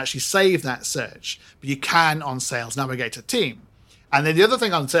can't actually save that search. But you can on Sales Navigator Team. And then the other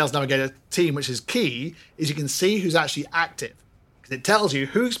thing on Sales Navigator Team, which is key, is you can see who's actually active. Because it tells you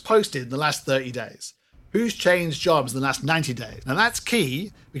who's posted in the last 30 days. Who's changed jobs in the last 90 days? Now that's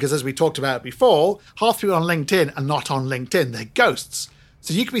key because as we talked about before, half the people on LinkedIn are not on LinkedIn. They're ghosts.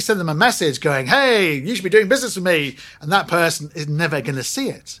 So you could be sending them a message going, hey, you should be doing business with me. And that person is never going to see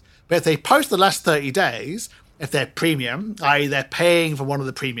it. But if they post the last 30 days, if they're premium, i.e. they're paying for one of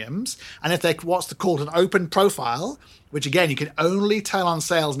the premiums, and if they're what's called an open profile, which again, you can only tell on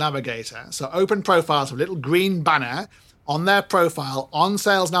Sales Navigator. So open profiles have a little green banner on their profile on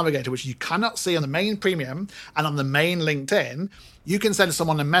Sales Navigator, which you cannot see on the main premium and on the main LinkedIn, you can send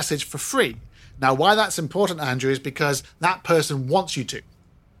someone a message for free. Now, why that's important, Andrew, is because that person wants you to,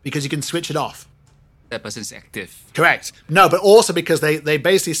 because you can switch it off. That person's active. Correct. No, but also because they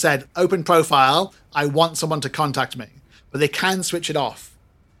basically said, open profile, I want someone to contact me. But they can switch it off.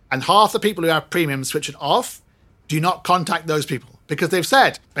 And half the people who have premium switch it off, do not contact those people. Because they've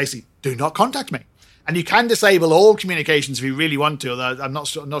said, basically, do not contact me. And you can disable all communications if you really want to, although I'm not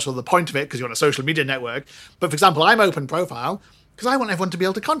sure the point of it because you're on a social media network. But for example, I'm open profile because I want everyone to be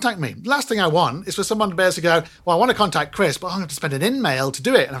able to contact me. The last thing I want is for someone to be able to go, well, I want to contact Chris, but I'm going to spend an in-mail to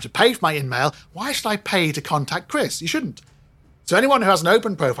do it and I have to pay for my in-mail. Why should I pay to contact Chris? You shouldn't. So anyone who has an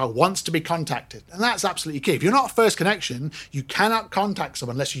open profile wants to be contacted. And that's absolutely key. If you're not First Connection, you cannot contact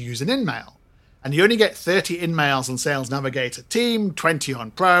someone unless you use an in-mail. And you only get 30 in-mails on Sales Navigator Team, 20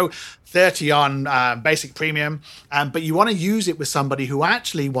 on Pro, 30 on Basic Premium. But you want to use it with somebody who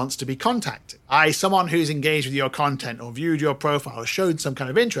actually wants to be contacted, i.e. someone who's engaged with your content or viewed your profile or showed some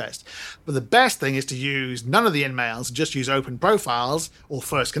kind of interest. But the best thing is to use none of the in-mails and just use open profiles or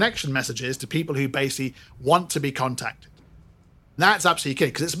First Connection messages to people who basically want to be contacted. And that's absolutely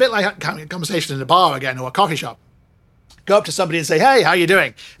key because it's a bit like having a conversation in a bar again or a coffee shop. Go up to somebody and say, hey, how are you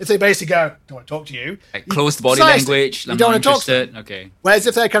doing? If they basically go, don't want to talk to you. Like closed body language, you don't want to talk to them. Okay. Whereas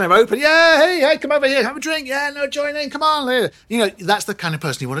if they're kind of open, yeah, hey, come over here, have a drink. Yeah, no, join in, come on. You know, that's the kind of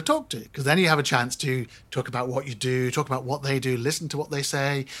person you want to talk to because then you have a chance to talk about what you do, talk about what they do, listen to what they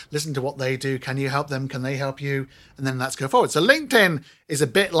say, listen to what they do. Can you help them? Can they help you? And then let's go forward. So LinkedIn is a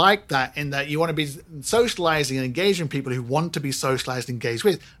bit like that in that you want to be socializing and engaging people who want to be socialized and engaged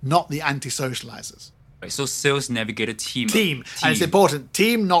with, not the anti-socializers. Right, so Sales Navigator Team. And it's important.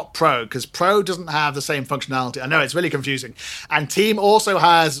 Team, not Pro, because Pro doesn't have the same functionality. I know, it's really confusing. And Team also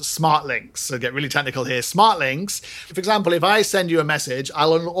has smart links. So get really technical here. Smart links. For example, if I send you a message,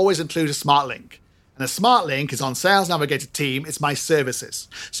 I'll always include a smart link. And a smart link is on Sales Navigator Team. It's my services.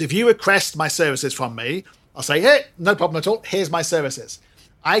 So if you request my services from me, I'll say, hey, no problem at all. Here's my services.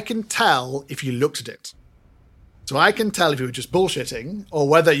 I can tell if you looked at it. So I can tell if you were just bullshitting or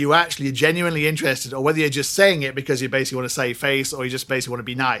whether you actually are genuinely interested or whether you're just saying it because you basically want to save face or you just basically want to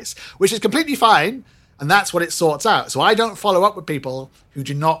be nice, which is completely fine. And that's what it sorts out. So I don't follow up with people who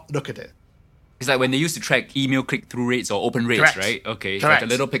do not look at it. It's like when they used to track email click-through rates or open rates, Correct. right? Okay, it's Correct. like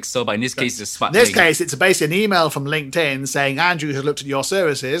a little pixel, but in this case, it's a smart In this link. case, it's basically an email from LinkedIn saying, Andrew has looked at your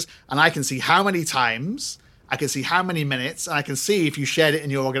services and I can see how many times, I can see how many minutes, and I can see if you shared it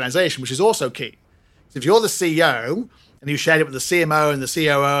in your organization, which is also key. So if you're the CEO and you shared it with the CMO and the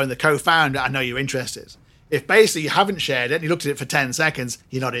COO and the co-founder, I know you're interested. If basically you haven't shared it and you looked at it for 10 seconds,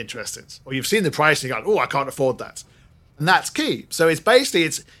 you're not interested. Or you've seen the price and you go, oh, I can't afford that. And that's key. So it's basically,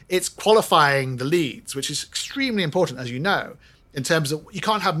 it's qualifying the leads, which is extremely important, as you know, in terms of you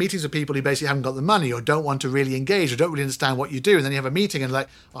can't have meetings with people who basically haven't got the money or don't want to really engage or don't really understand what you do. And then you have a meeting and like,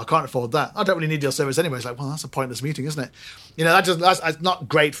 oh, I can't afford that. I don't really need your service anyway. It's like, well, that's a pointless meeting, isn't it? You know, that's not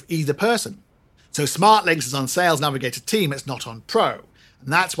great for either person. So Smart Links is on Sales Navigator Team. It's not on Pro.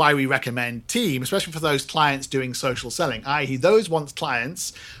 And that's why we recommend Team, especially for those clients doing social selling, i.e. those once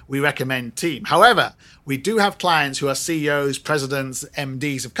clients, we recommend Team. However, we do have clients who are CEOs, presidents,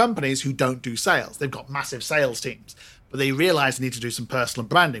 MDs of companies who don't do sales. They've got massive sales teams, but they realize they need to do some personal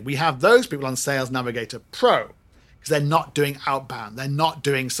branding. We have those people on Sales Navigator Pro because they're not doing outbound. They're not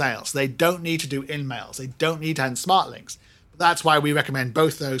doing sales. They don't need to do in-mails. They don't need to have smart links. But that's why we recommend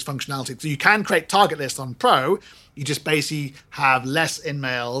both those functionalities. So you can create target lists on Pro. You just basically have less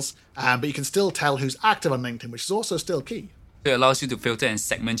in-mails, but you can still tell who's active on LinkedIn, which is also still key. So it allows you to filter and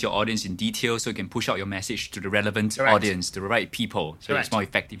segment your audience in detail so you can push out your message to the relevant audience, to the right people. So it's more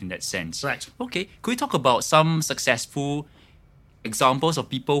effective in that sense. Correct. Okay. Could we talk about some successful examples of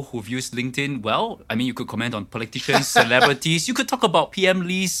people who've used LinkedIn well? I mean, you could comment on politicians, celebrities. You could talk about PM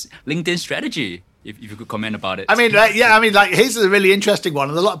Lee's LinkedIn strategy. If you could comment about it. I mean, here's a really interesting one.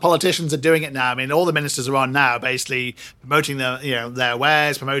 And a lot of politicians are doing it now. I mean, all the ministers are on now, basically promoting their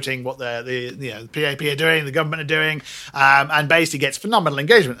wares, promoting what the PAP are doing, the government are doing, and basically gets phenomenal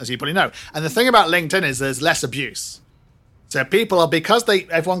engagement, as you probably know. And the thing about LinkedIn is there's less abuse. So because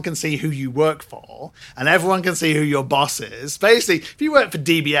everyone can see who you work for and everyone can see who your boss is. Basically, if you work for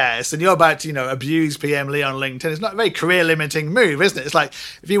DBS and you're about to, abuse PM Lee on LinkedIn, it's not a very career limiting move, isn't it? It's like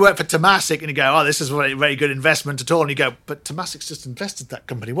if you work for Temasek and you go, oh, this is a very, very good investment at all. And you go, but Temasek's just invested that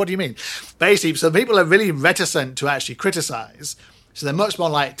company. What do you mean? Basically, so people are really reticent to actually criticize. So they're much more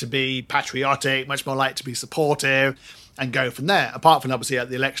likely to be patriotic, much more likely to be supportive, and go from there, apart from obviously at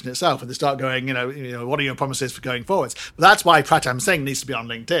the election itself, and they start going, what are your promises for going forwards? But that's why Pratam Singh needs to be on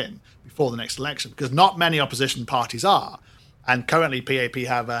LinkedIn before the next election, because not many opposition parties are. And currently PAP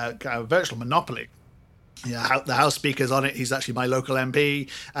have a virtual monopoly. The House Speaker's on it. He's actually my local MP,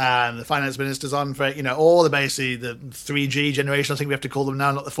 and the Finance Minister's on for it. All the 3G generation, I think we have to call them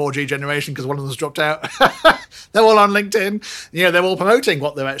now, not the 4G generation, because one of them's dropped out. They're all on LinkedIn. They're all promoting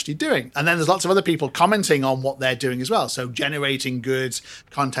what they're actually doing. And then there's lots of other people commenting on what they're doing as well. So generating good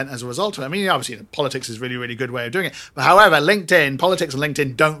content as a result of it. I mean, obviously, politics is a really, really good way of doing it. But however, politics and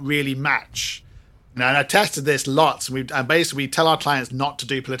LinkedIn don't really match. And I tested this lots. And basically, we tell our clients not to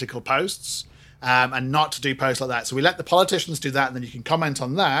do political posts. And not to do posts like that. So we let the politicians do that, and then you can comment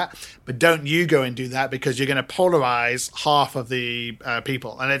on that, but don't you go and do that, because you're going to polarize half of the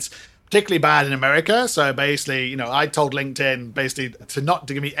people. And it's particularly bad in America. So basically, I told LinkedIn basically to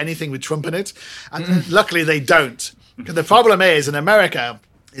give me anything with Trump in it. And luckily they don't. Because the problem is in America,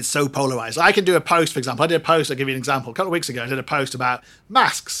 it's so polarized. I can do a post, for example. I'll give you an example. A couple of weeks ago, I did a post about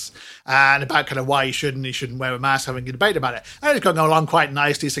masks and about kind of why you shouldn't wear a mask, having a debate about it. And it's going along quite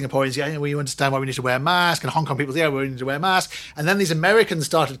nicely. Singaporeans, you understand why we need to wear a mask. And Hong Kong people, we need to wear a mask. And then these Americans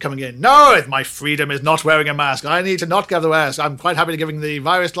started coming in. No, my freedom is not wearing a mask. I need to not give the mask. I'm quite happy to giving the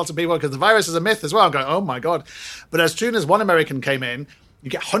virus to lots of people because the virus is a myth as well. I'm going, oh my God. But as soon as one American came in, you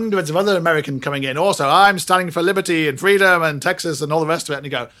get hundreds of other Americans coming in. Also, I'm standing for liberty and freedom and Texas and all the rest of it. And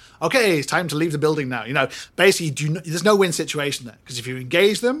you go, okay, it's time to leave the building now. Basically, there's no win situation there. Because if you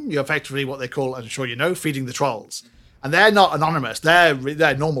engage them, you're effectively what they call, I'm sure feeding the trolls. And they're not anonymous. They're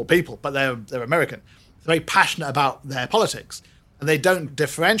normal people, but they're American. They're very passionate about their politics. And they don't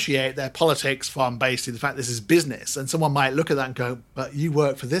differentiate their politics from basically the fact this is business. And someone might look at that and go, but you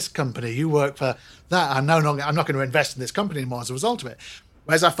work for this company, you work for that. I'm not going to invest in this company anymore as a result of it.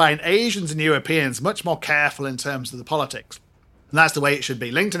 Whereas I find Asians and Europeans much more careful in terms of the politics. And that's the way it should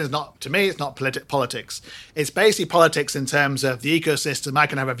be. LinkedIn is not, to me, it's not politics. It's basically politics in terms of the ecosystem. I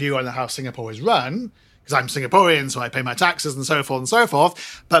can have a view on how Singapore is run, because I'm Singaporean, so I pay my taxes and so forth and so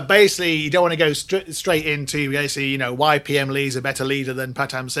forth. But basically, you don't want to go straight into basically, why PM Lee is a better leader than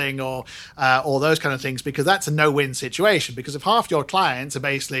Pratam Singh or those kind of things, because that's a no-win situation. Because if half your clients are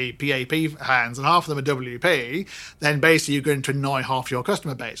basically PAP hands and half of them are WP, then basically you're going to annoy half your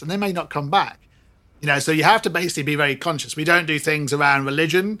customer base, and they may not come back. So you have to basically be very conscious. We don't do things around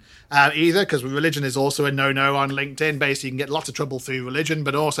religion either, because religion is also a no-no on LinkedIn. Basically, you can get lots of trouble through religion,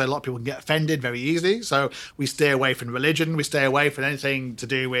 but also a lot of people can get offended very easily. So we stay away from religion. We stay away from anything to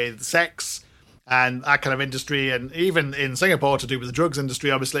do with sex and that kind of industry. And even in Singapore, to do with the drugs industry,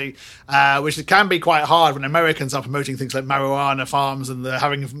 obviously, which can be quite hard when Americans are promoting things like marijuana farms and they're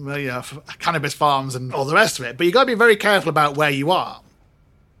having cannabis farms and all the rest of it. But you've got to be very careful about where you are.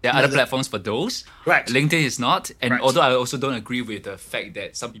 There are other platforms for those. Correct. LinkedIn is not. And Correct. although I also don't agree with the fact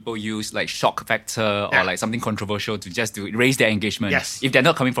that some people use like shock factor or like something controversial to raise their engagement. Yes. If they're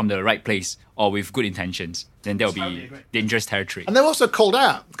not coming from the right place or with good intentions, then that will be dangerous territory. And they're also called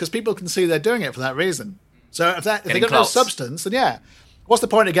out because people can see they're doing it for that reason. So if they've got no substance, then what's the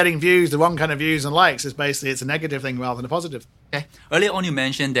point of getting views, the wrong kind of views and likes? It's a negative thing rather than a positive. Okay. Earlier on, you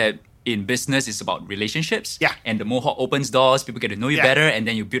mentioned that in business is about relationships. Yeah. And the Mohawk opens doors, people get to know you better, and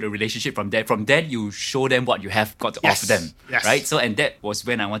then you build a relationship from there. From that, you show them what you have got to offer them. Yes. Right? So, and that was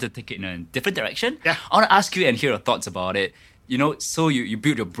when I wanted to take it in a different direction. Yeah. I want to ask you and hear your thoughts about it. So you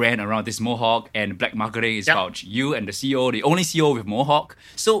build your brand around this Mohawk, and Black Marketing is about you and the CEO, the only CEO with Mohawk.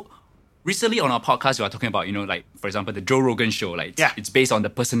 So recently on our podcast, we are talking about, like, for example, the Joe Rogan show. Like, it's based on the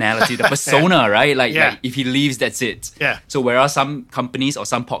personality, the persona, right? Like, if he leaves, that's it. Yeah. So whereas some companies or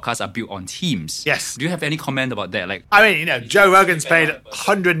some podcasts are built on teams. Yes. Do you have any comment about that? Like, I mean, Joe Rogan's paid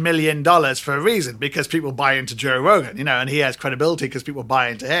 $100 million for a reason, because people buy into Joe Rogan, and he has credibility because people buy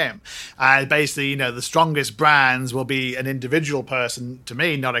into him. And basically, the strongest brands will be an individual person, to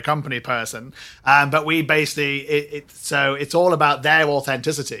me, not a company person. But we basically, so it's all about their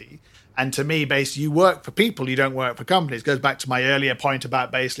authenticity. And to me, basically, you work for people, you don't work for companies. It goes back to my earlier point about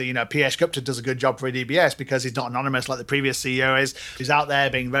basically, P.S. Gupta does a good job for DBS because he's not anonymous like the previous CEO is. He's out there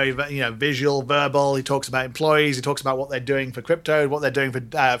being very, visual, verbal. He talks about employees. He talks about what they're doing for crypto, what they're doing for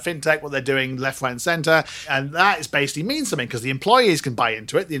fintech, what they're doing left, right, and center. And that is basically means something because the employees can buy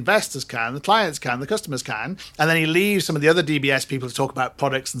into it, the investors can, the clients can, the customers can. And then he leaves some of the other DBS people to talk about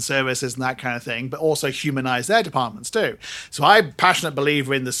products and services and that kind of thing, but also humanize their departments too. So I'm a passionate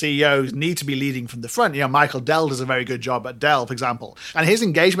believer in the CEOs need to be leading from the front. Michael Dell does a very good job at Dell, for example. And his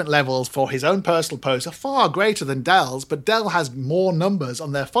engagement levels for his own personal posts are far greater than Dell's, but Dell has more numbers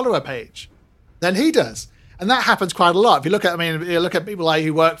on their follower page than he does. And that happens quite a lot. If you look at people like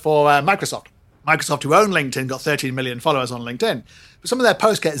who work for Microsoft, who own LinkedIn, got 13 million followers on LinkedIn. But some of their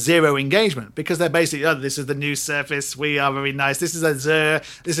posts get zero engagement because they're basically, this is the new Surface, we are very nice, this is Azure,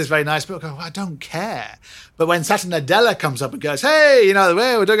 this is very nice. People go, I don't care. But when Satya Nadella comes up and goes, hey,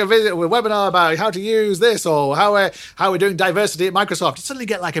 we're doing a webinar about how to use this, or how we're doing diversity at Microsoft, you suddenly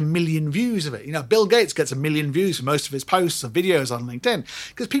get like 1 million views of it. Bill Gates gets 1 million views for most of his posts or videos on LinkedIn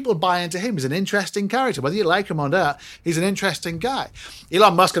because people buy into him. He's an interesting character. Whether you like him or not, he's an interesting guy.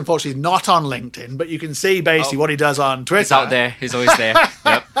 Elon Musk, unfortunately, is not on LinkedIn, but you can see basically what he does on Twitter. He's out there. He's always there.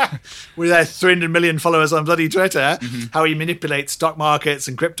 Yep. With 300 million followers on bloody Twitter, how he manipulates stock markets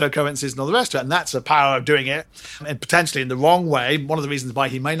and cryptocurrencies and all the rest of it. And that's the power of doing it, and potentially in the wrong way. One of the reasons why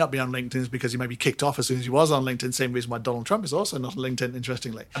he may not be on LinkedIn is because he may be kicked off as soon as he was on LinkedIn. Same reason why Donald Trump is also not on LinkedIn,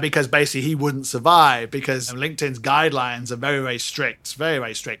 interestingly. Because basically he wouldn't survive because LinkedIn's guidelines are very, very strict. Very,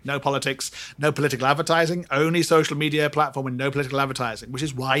 very strict. No politics, no political advertising, only social media platform with no political advertising, which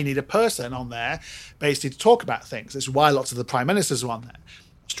is why you need a person on there basically to talk about things. This is why lots of the prime ministers are on there.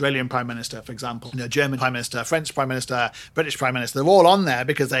 Australian Prime Minister, for example, German Prime Minister, French Prime Minister, British Prime Minister, they're all on there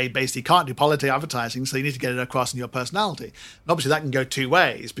because they basically can't do political advertising, so you need to get it across in your personality. And obviously that can go two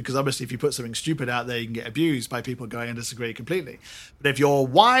ways, because obviously if you put something stupid out there, you can get abused by people going and disagree completely. But if you're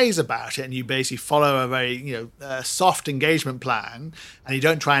wise about it and you basically follow a very soft engagement plan and you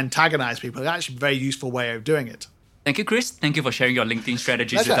don't try and antagonize people, it's actually a very useful way of doing it. Thank you, Chris. Thank you for sharing your LinkedIn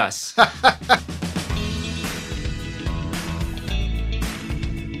strategies with us.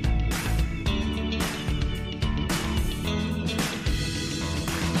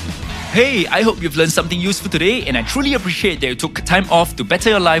 Hey, I hope you've learned something useful today, and I truly appreciate that you took time off to better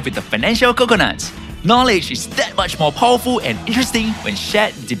your life with the Financial Coconuts. Knowledge is that much more powerful and interesting when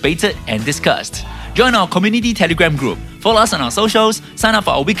shared, debated, and discussed. Join our community Telegram group, follow us on our socials, sign up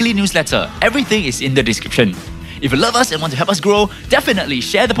for our weekly newsletter. Everything is in the description. If you love us and want to help us grow, definitely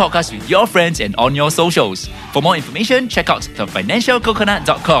share the podcast with your friends and on your socials. For more information, check out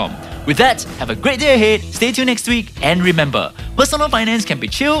thefinancialcoconut.com. With that, have a great day ahead, stay tuned next week, and remember, personal finance can be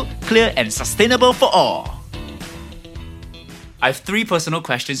chill, clear, and sustainable for all. I have 3 personal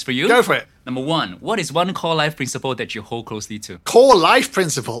questions for you. Go for it. Number 1, what is one core life principle that you hold closely to? Core life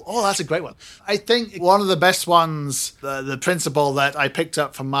principle. Oh, that's a great one. I think one of the best ones, the principle that I picked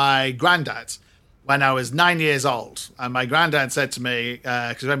up from my granddad when I was 9 years old. And my granddad said to me,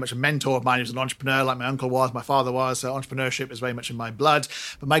 because he was very much a mentor of mine, he was an entrepreneur like my uncle was, my father was, so entrepreneurship is very much in my blood.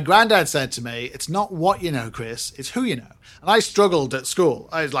 But my granddad said to me, it's not what you know, Chris, it's who you know. And I struggled at school.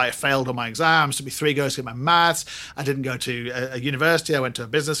 I failed on my exams, took me 3 goes to get my maths. I didn't go to a university. I went to a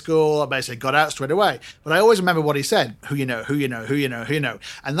business school. I basically got out straight away. But I always remember what he said, who you know, who you know, who you know, who you know.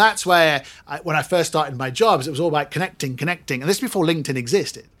 And that's where, when I first started my jobs, it was all about connecting. And this is before LinkedIn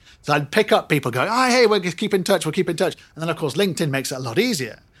existed. So I'd pick up people going, oh, hey, we'll keep in touch. And then, of course, LinkedIn makes it a lot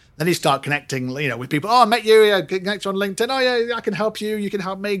easier. Then you start connecting, with people. Oh, I met you, connect on LinkedIn. Oh, yeah, I can help you. You can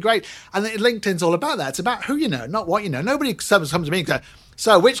help me. Great. And then LinkedIn's all about that. It's about who you know, not what you know. Nobody comes to me and goes,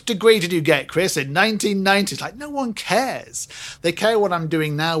 So which degree did you get, Chris? In 1990s? Like, no one cares. They care what I'm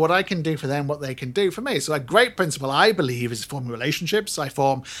doing now, what I can do for them, what they can do for me. So a great principle, I believe, is forming relationships.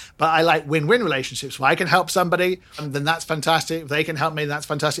 But I like win-win relationships. If I can help somebody, then that's fantastic. If they can help me, that's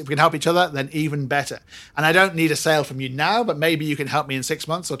fantastic. If we can help each other, then even better. And I don't need a sale from you now, but maybe you can help me in 6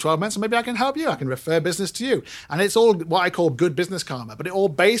 months or 12 months, or maybe I can help you. I can refer business to you. And it's all what I call good business karma, but it's all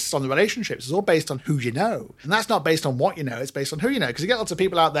based on the relationships. It's all based on who you know. And that's not based on what you know, it's based on who you know. Because you get lots of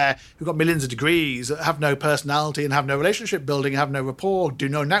people out there who've got millions of degrees, that have no personality and have no relationship building, have no rapport, do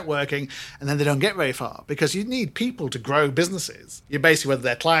no networking, and then they don't get very far. Because you need people to grow businesses. You basically, whether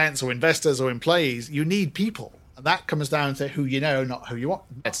they're clients or investors or employees, you need people. And that comes down to who you know, not who you want.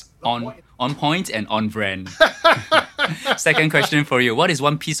 That's on point and on brand. Second question for you. What is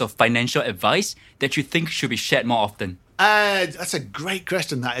one piece of financial advice that you think should be shared more often? That's a great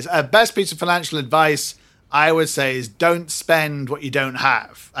question, that is. Best piece of financial advice, I would say, is don't spend what you don't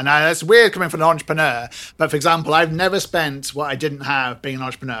have. And that's weird coming from an entrepreneur. But for example, I've never spent what I didn't have being an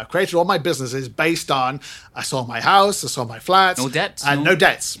entrepreneur. I created all my businesses based on, I sold my house, I sold my flats. No debts? And no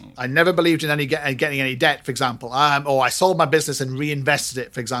debts. I never believed in getting any debt, for example. Or I sold my business and reinvested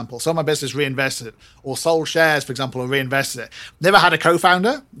it, for example. Sold my business, reinvested it. Or sold shares, for example, or reinvested it. Never had a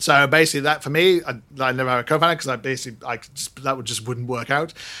co-founder. So basically that for me, I never had a co-founder because that just wouldn't work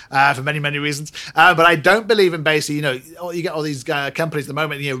out for many, many reasons. But I don't believe in basically, you get all these companies at the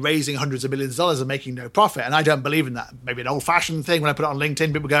moment, raising hundreds of millions of dollars and making no profit. And I don't believe in that. Maybe an old-fashioned thing. When I put it on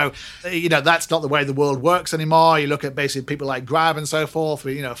LinkedIn, people go, that's not the way the world works anymore. You look at basically people like Grab and so forth,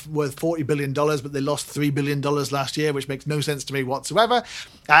 worth $40 billion, but they lost $3 billion last year, which makes no sense to me whatsoever.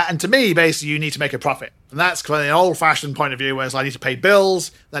 And to me, basically, you need to make a profit. And that's kind of an old-fashioned point of view, whereas I need to pay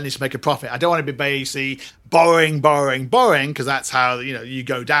bills, then I need to make a profit. I don't want to be basically borrowing, because that's how, you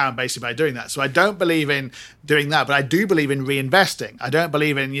go down basically by doing that. So I don't believe in doing that, but I do believe in reinvesting. I don't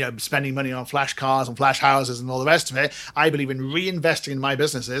believe in, spending money on flash cars and flash houses and all the rest of it. I believe in reinvesting in my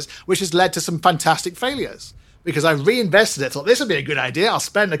businesses, which has led to some fantastic failures. Because I reinvested it, thought this would be a good idea. I'll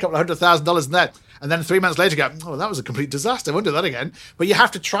spend a couple of $100,000 in that. And then 3 months later go, that was a complete disaster. I won't do that again. But you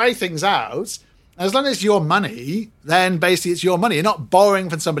have to try things out. As long as it's your money, then basically it's your money. You're not borrowing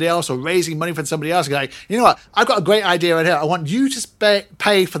from somebody else or raising money from somebody else. Going, you know what? I've got a great idea right here. I want you to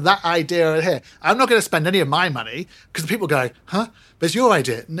pay for that idea right here. I'm not going to spend any of my money because the people go, huh? But it's your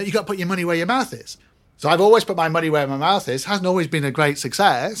idea. No, you got to put your money where your mouth is. So I've always put my money where my mouth is. Hasn't always been a great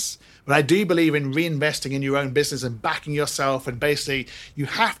success. But I do believe in reinvesting in your own business and backing yourself. And basically, you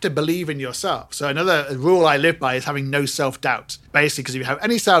have to believe in yourself. So another rule I live by is having no self-doubt. Basically, because if you have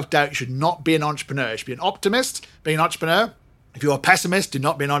any self-doubt, you should not be an entrepreneur. You should be an optimist, be an entrepreneur. If you're a pessimist, do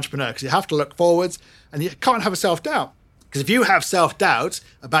not be an entrepreneur, because you have to look forwards and you can't have a self-doubt. Because if you have self-doubt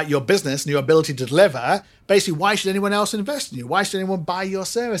about your business and your ability to deliver, basically, why should anyone else invest in you? Why should anyone buy your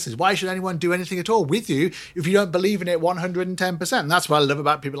services? Why should anyone do anything at all with you if you don't believe in it 110%? And that's what I love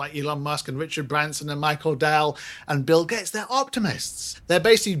about people like Elon Musk and Richard Branson and Michael Dell and Bill Gates. They're optimists. They're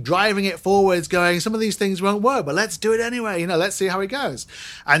basically driving it forwards, going, some of these things won't work, but let's do it anyway. Let's see how it goes.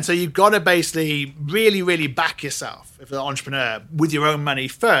 And so you've got to basically really, really back yourself, if you're an entrepreneur, with your own money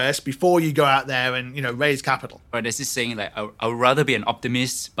first before you go out there and, raise capital. Right, there's this saying like, I would rather be an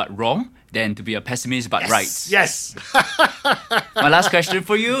optimist but wrong than to be a pessimist but right. Yes. My last question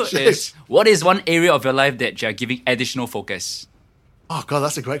for you is, what is one area of your life that you're giving additional focus? Oh, God,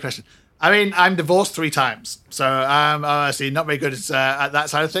 that's a great question. I mean, I'm divorced 3 times, so I'm obviously not very good at that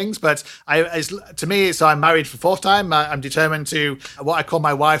side of things. But so I'm married for 4th time. I'm determined to what I call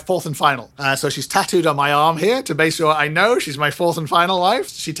my wife 4th and final. So she's tattooed on my arm here to make sure I know she's my 4th and final wife.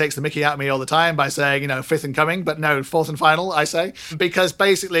 She takes the mickey out of me all the time by saying, 5th and coming, but no, 4th and final, I say. Because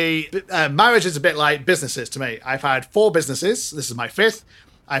basically, marriage is a bit like businesses to me. I've had 4 businesses. This is my 5th.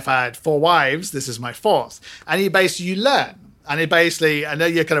 I've had 4 wives. This is my 4th. And you learn. And it basically, I know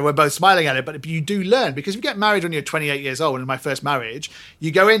we're both smiling at it, but you do learn, because if you get married when you're 28 years old, in my first marriage,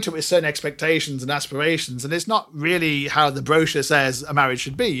 you go into it with certain expectations and aspirations, and it's not really how the brochure says a marriage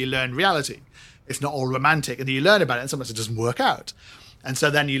should be. You learn reality. It's not all romantic, and you learn about it, and sometimes it doesn't work out. And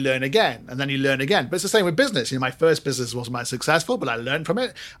so then you learn again, and then you learn again. But it's the same with business. My first business wasn't much successful, but I learned from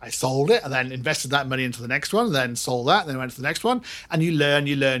it. I sold it, and then invested that money into the next one, and then sold that, and then went to the next one. And you learn.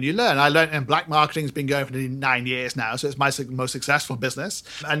 I learned, and black marketing's been going for 9 years now, so it's my most successful business.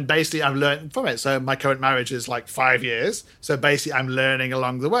 And basically, I've learned from it. So my current marriage is like 5 years. So basically, I'm learning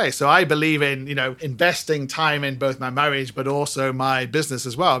along the way. So I believe in, investing time in both my marriage, but also my business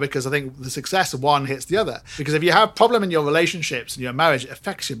as well, because I think the success of one hits the other. Because if you have a problem in your relationships and your marriage, it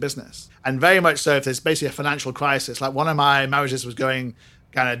affects your business. And very much so if there's basically a financial crisis. Like one of my marriages was going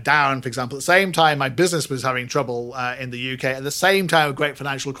kind of down, for example, at the same time my business was having trouble in the UK, at the same time a great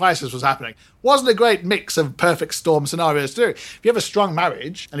financial crisis was happening. Wasn't a great mix of perfect storm scenarios to do. If you have a strong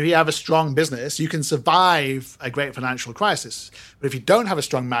marriage and if you have a strong business, you can survive a great financial crisis. But if you don't have a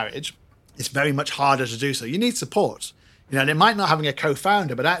strong marriage, it's very much harder to do so. You need support. And it might not having a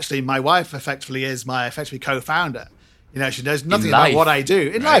co-founder, but actually my wife effectively is my co-founder. She knows nothing about what I do.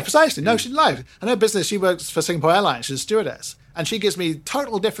 In life, precisely. No, she's in life. And her business, she works for Singapore Airlines. She's a stewardess. And she gives me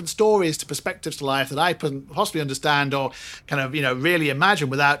total different stories to perspectives to life that I couldn't possibly understand or kind of, really imagine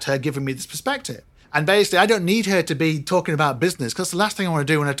without her giving me this perspective. And basically, I don't need her to be talking about business because the last thing I want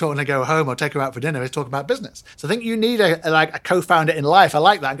to do when I go home or take her out for dinner is talk about business. So I think you need a co-founder in life. I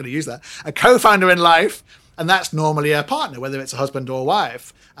like that. I'm going to use that. A co-founder in life. And that's normally a partner, whether it's a husband or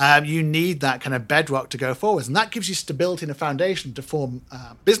wife. You need that kind of bedrock to go forwards. And that gives you stability and a foundation to form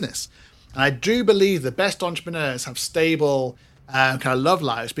business. And I do believe the best entrepreneurs have stable kind of love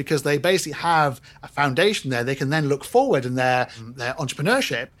lives because they basically have a foundation there. They can then look forward in their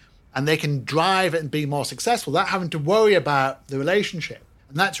entrepreneurship and they can drive it and be more successful without having to worry about the relationship.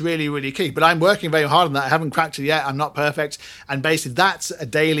 And that's really, really key. But I'm working very hard on that. I haven't cracked it yet. I'm not perfect. And basically, that's a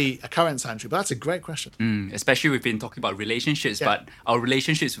daily occurrence, Andrew. But that's a great question. Especially we've been talking about relationships, but our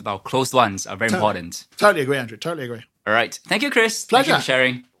relationships with our close ones are very important. Totally agree, Andrew. Totally agree. All right. Thank you, Chris. Pleasure. Thank you for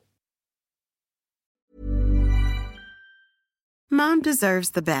sharing. Mom deserves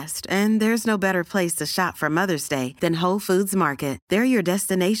the best, and there's no better place to shop for Mother's Day than Whole Foods Market. They're your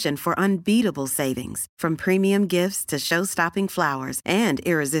destination for unbeatable savings, from premium gifts to show-stopping flowers and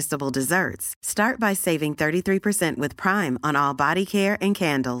irresistible desserts. Start by saving 33% with Prime on all body care and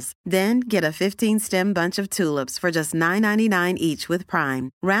candles. Then get a 15-stem bunch of tulips for just $9.99 each with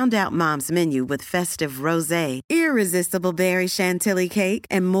Prime. Round out Mom's menu with festive rosé, irresistible berry chantilly cake,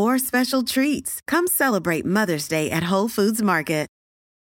 and more special treats. Come celebrate Mother's Day at Whole Foods Market.